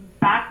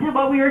back to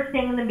what we were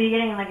saying in the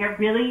beginning. Like it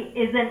really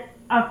isn't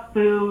a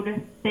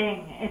food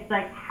thing. It's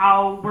like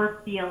how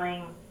we're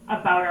feeling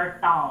about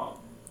ourselves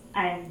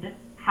and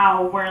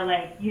how we're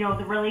like,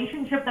 the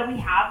relationship that we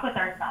have with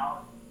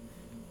ourselves.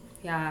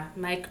 Yeah,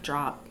 mic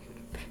drop.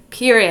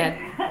 Period.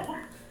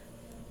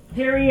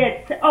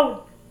 Period.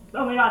 Oh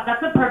my God,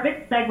 that's a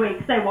perfect segue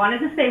because I wanted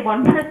to say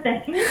one more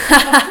thing.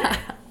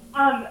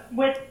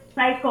 With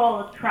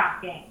cycle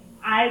tracking,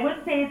 I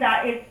would say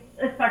that it's,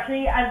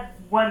 especially as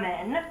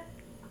women,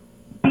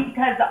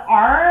 because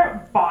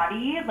our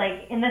body,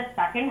 like in the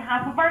second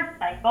half of our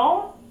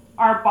cycle,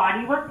 our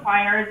body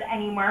requires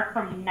anywhere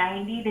from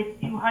 90 to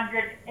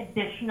 200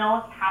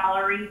 additional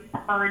calories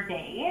per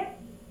day.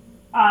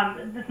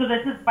 So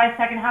this is by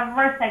second half of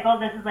our cycle.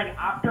 This is like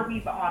after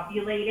we've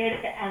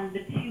ovulated and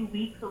the 2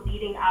 weeks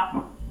leading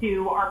up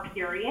to our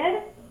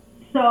period.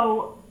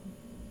 So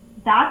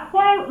that's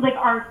why like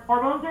our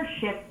hormones are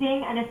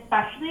shifting, and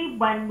especially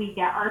when we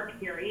get our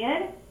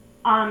period,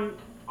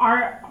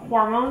 our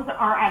hormones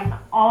are at an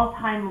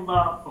all-time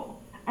low.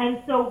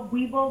 And so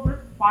we will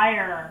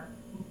require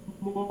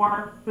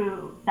more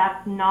food.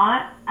 That's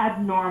not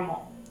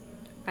abnormal.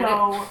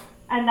 So,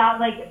 and that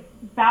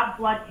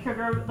blood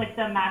sugar, like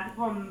the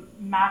magical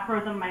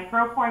macros and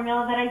micro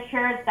formula that I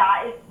shared,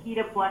 that is key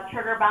to blood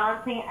sugar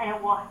balancing, and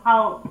it will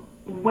help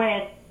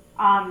with,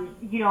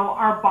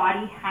 our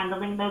body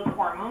handling those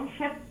hormone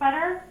shifts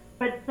better.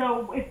 But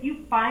so if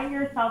you find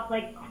yourself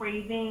like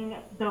craving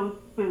those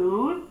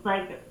foods,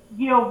 like,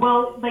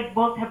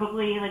 will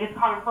typically, like, it's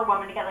common for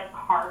women to get, like,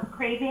 carb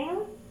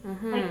cravings.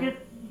 Mm-hmm. Like, just,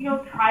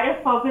 try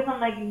to focus on,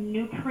 like,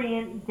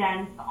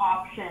 nutrient-dense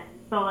options.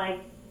 So, like,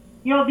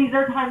 these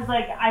are times,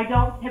 like, I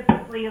don't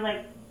typically,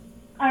 like,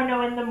 I don't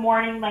know, in the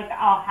morning, like,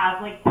 I'll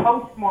have, like,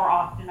 toast more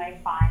often, I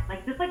find.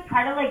 Like, just, like,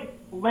 try to, like,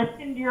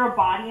 listen to your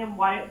body and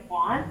what it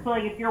wants. So,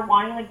 like, if you're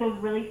wanting, like, those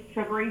really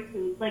sugary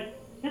foods, like,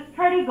 just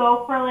try to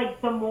go for,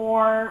 like, the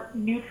more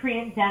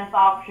nutrient-dense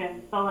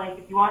options. So, like,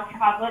 if you want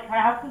chocolate, try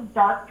to have some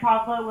dark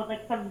chocolate with,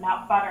 like, some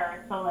nut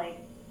butter. So, like,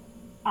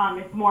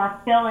 it's more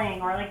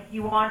filling. Or, like, if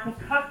you want a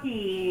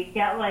cookie,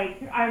 get,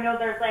 like, I know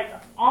there's, like,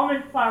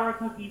 almond flour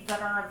cookies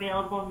that are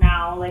available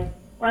now. Like,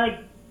 or, like,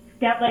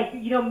 get, like,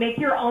 make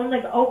your own,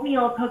 like,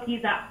 oatmeal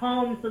cookies at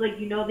home so, like,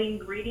 the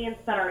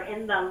ingredients that are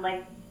in them.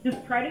 Like,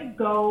 just try to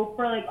go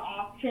for, like,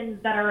 options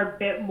that are a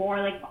bit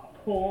more, like,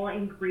 whole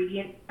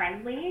ingredient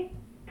friendly.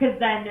 Because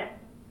then,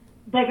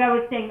 like I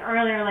was saying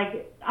earlier,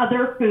 like,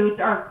 other foods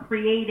are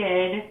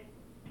created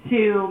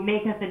to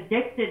make us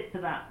addicted to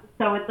them.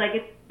 So it's, like,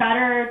 it's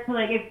better to,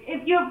 like,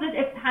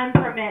 if time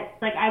permits,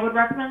 like, I would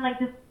recommend, like,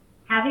 just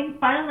having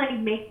fun and, like,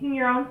 making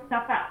your own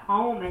stuff at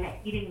home and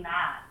eating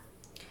that.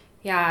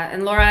 Yeah,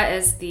 and Laura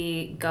is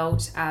the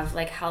goat of,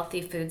 like,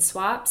 healthy food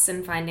swaps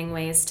and finding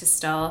ways to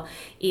still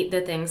eat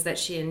the things that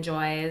she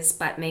enjoys,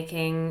 but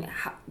making,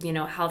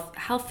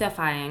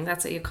 healthifying,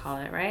 that's what you call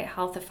it, right?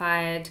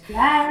 Healthified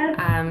Yes.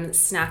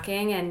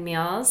 Snacking and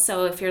meals.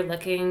 So if you're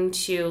looking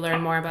to learn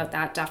more about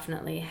that,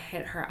 definitely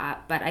hit her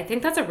up. But I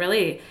think that's a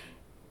really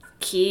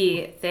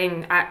key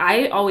thing.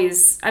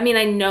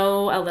 I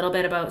know a little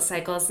bit about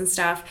cycles and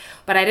stuff,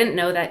 but I didn't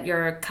know that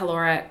your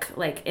caloric,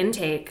 like,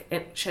 intake,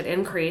 it should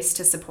increase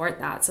to support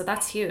that. So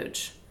that's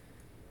huge.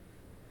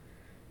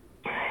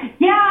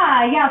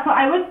 Yeah. So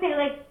I would say,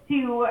 like,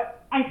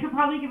 I should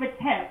probably give a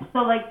tip.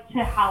 So, like,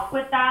 to help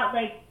with that,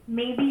 like,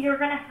 maybe you're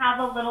going to have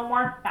a little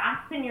more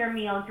fats in your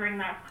meal during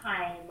that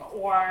time,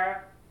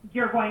 or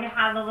you're going to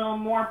have a little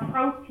more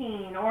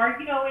protein, or,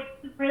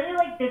 it's really,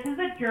 like, this is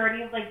a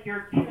journey of, like,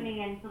 you're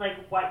tuning into, like,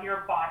 what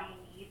your body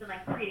needs and,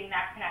 like, creating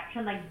that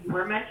connection, like you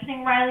were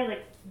mentioning, Riley,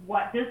 like,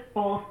 what does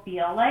full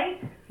feel like?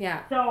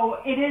 Yeah. So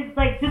it is,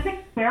 like, just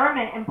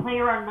experiment and play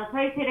around. That's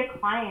what I say to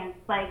clients,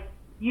 like,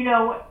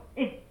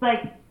 it's,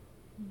 like,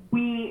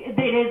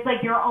 it is,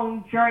 like, your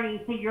own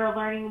journey, so you're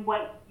learning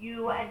what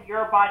you and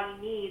your body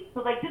needs.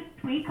 So, like, just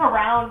tweak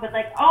around, but,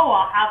 like,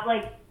 I'll have,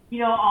 like,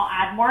 I'll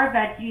add more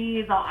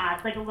veggies, I'll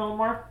add, like, a little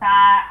more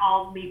fat,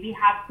 I'll maybe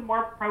have some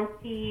more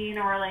protein,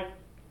 or, like,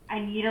 I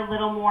need a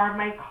little more of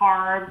my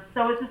carbs.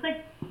 So it's just,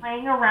 like,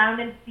 playing around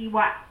and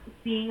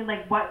seeing,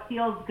 like, what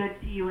feels good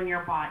to you and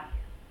your body.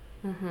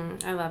 Mm-hmm.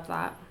 I love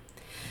that.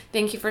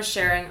 Thank you for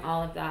sharing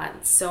all of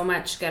that. So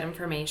much good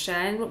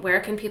information. Where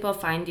can people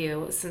find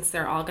you, since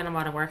they're all going to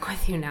want to work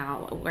with you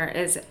now? Where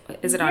is it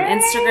on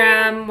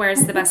Instagram?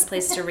 Where's the best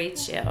place to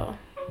reach you?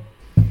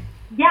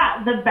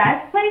 Yeah, the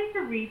best place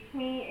to reach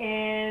me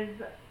is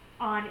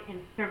on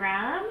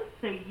Instagram.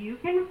 So you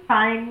can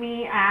find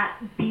me at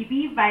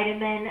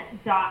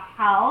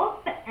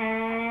bbvitamin.health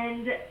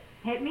and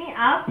hit me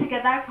up to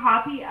get that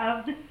copy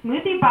of the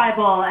Smoothie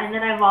Bible. And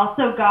then I've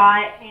also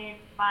got in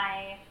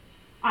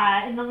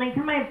the link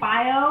in my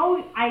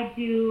bio, I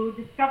do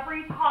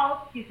discovery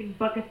calls. You can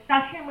book a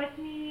session with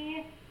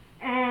me.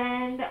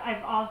 And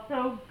I've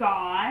also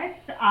got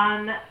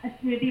a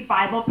Smoothie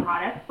Bible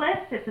products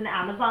list. It's an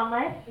Amazon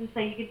list, and so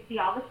you can see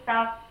all the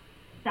stuff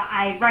that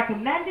I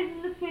recommended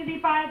in the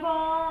Smoothie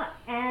Bible.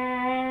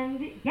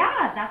 And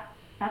yeah,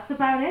 that's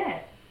about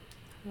it.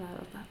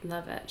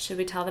 Love it. Should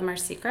we tell them our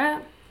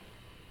secret?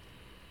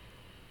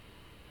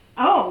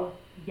 Oh,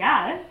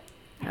 yes.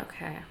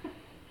 Okay.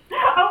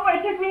 Oh,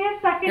 it took me a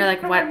second. You're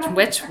like, what?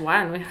 Which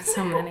one? We have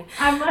so many.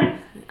 I'm like,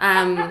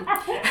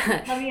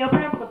 let me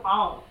open up the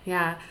vault.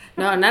 Yeah.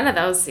 No, none of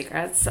those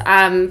secrets.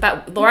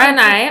 But Laura and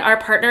I are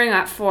partnering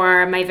up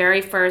for my very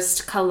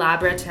first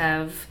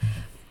collaborative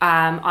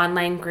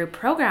online group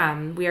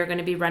program. We are going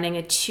to be running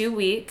a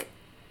 2-week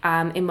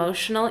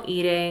emotional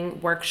eating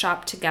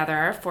workshop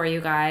together for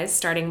you guys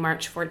starting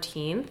March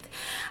 14th.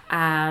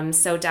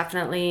 So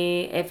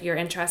definitely, if you're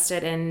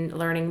interested in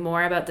learning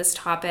more about this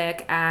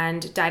topic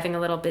and diving a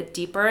little bit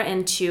deeper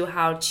into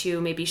how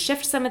to maybe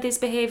shift some of these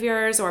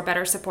behaviors or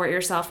better support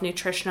yourself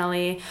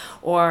nutritionally,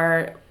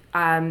 or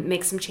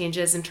make some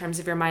changes in terms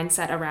of your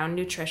mindset around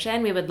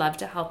nutrition, we would love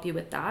to help you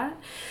with that.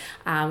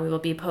 We will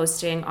be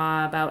posting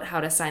about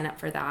how to sign up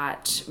for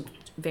that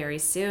very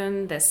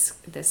soon this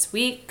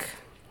week.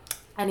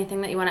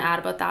 Anything that you want to add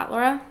about that,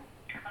 Laura?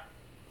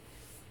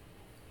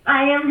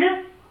 I am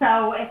just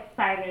so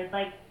excited.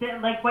 Like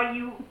what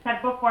you said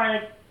before,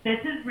 like, this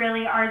is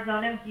really our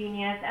zone of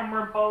genius, and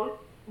we're both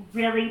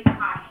really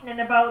passionate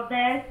about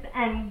this,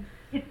 and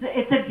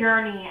it's a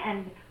journey,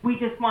 and we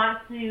just want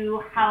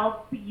to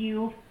help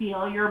you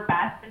feel your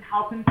best and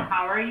help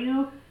empower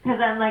you, because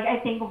then, like, I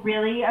think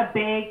really a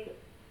big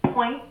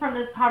point from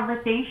this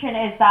conversation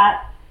is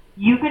that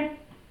you can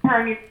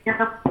turn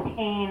your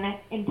pain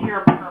into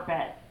your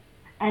purpose.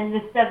 And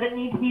this doesn't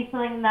need to be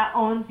something that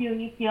owns you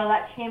and you feel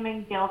that shame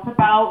and guilt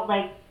about.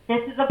 Like,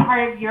 this is a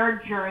part of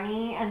your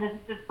journey, and this is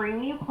just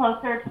bringing you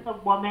closer to the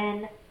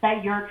woman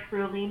that you're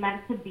truly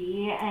meant to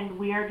be. And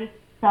we are just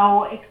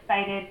so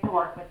excited to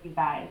work with you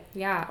guys.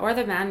 Yeah, or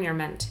the man you're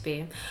meant to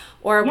be,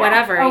 or Yeah.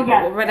 whatever, Oh,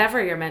 yes.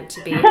 whatever you're meant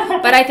to be.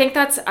 But I think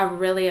that's a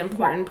really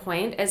important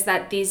point, is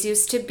that these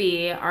used to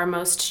be our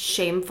most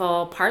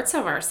shameful parts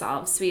of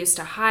ourselves. We used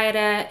to hide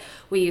it.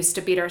 We used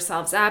to beat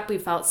ourselves up. We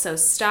felt so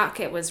stuck.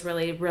 It was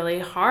really, really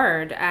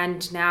hard.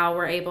 And now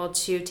we're able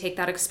to take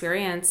that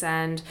experience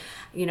and,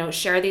 you know,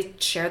 share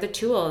the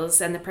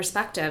tools and the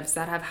perspectives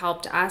that have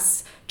helped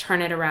us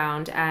turn it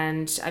around.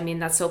 And I mean,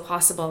 that's so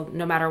possible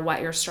no matter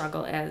what your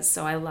struggle is.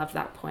 So I love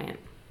that point.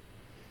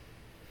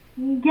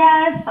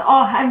 Yes.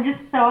 Oh, I'm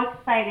just so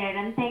excited.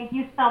 And thank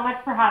you so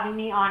much for having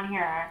me on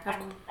here.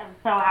 I'm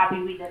so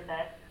happy we did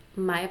this.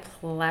 My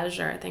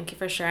pleasure. Thank you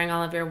for sharing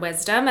all of your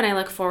wisdom. And I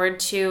look forward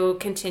to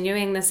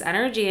continuing this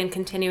energy and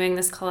continuing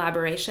this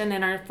collaboration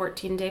in our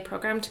 14-day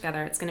program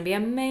together. It's going to be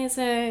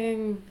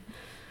amazing.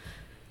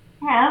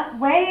 Can't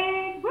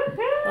wait.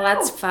 Woohoo!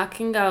 Let's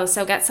fucking go.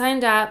 So get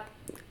signed up.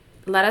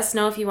 Let us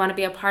know if you want to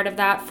be a part of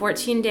that.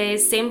 14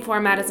 days, same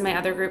format as my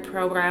other group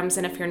programs.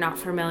 And if you're not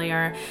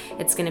familiar,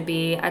 it's going to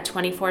be a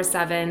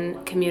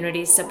 24/7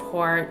 community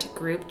support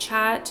group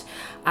chat,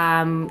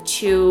 1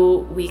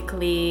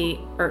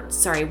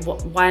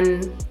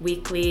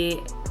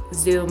 weekly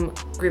Zoom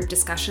group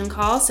discussion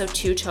call. So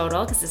 2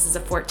 total, because this is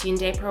a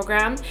 14-day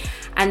program.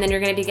 And then you're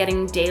going to be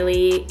getting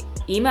daily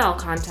email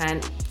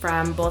content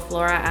from both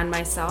Laura and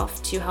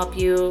myself to help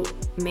you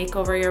make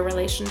over your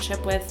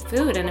relationship with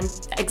food. And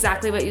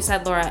exactly what you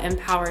said, Laura,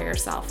 empower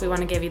yourself. We want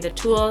to give you the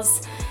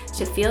tools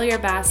to feel your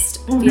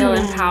best, feel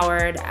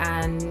empowered,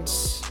 and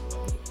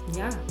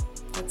yeah,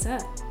 that's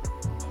it.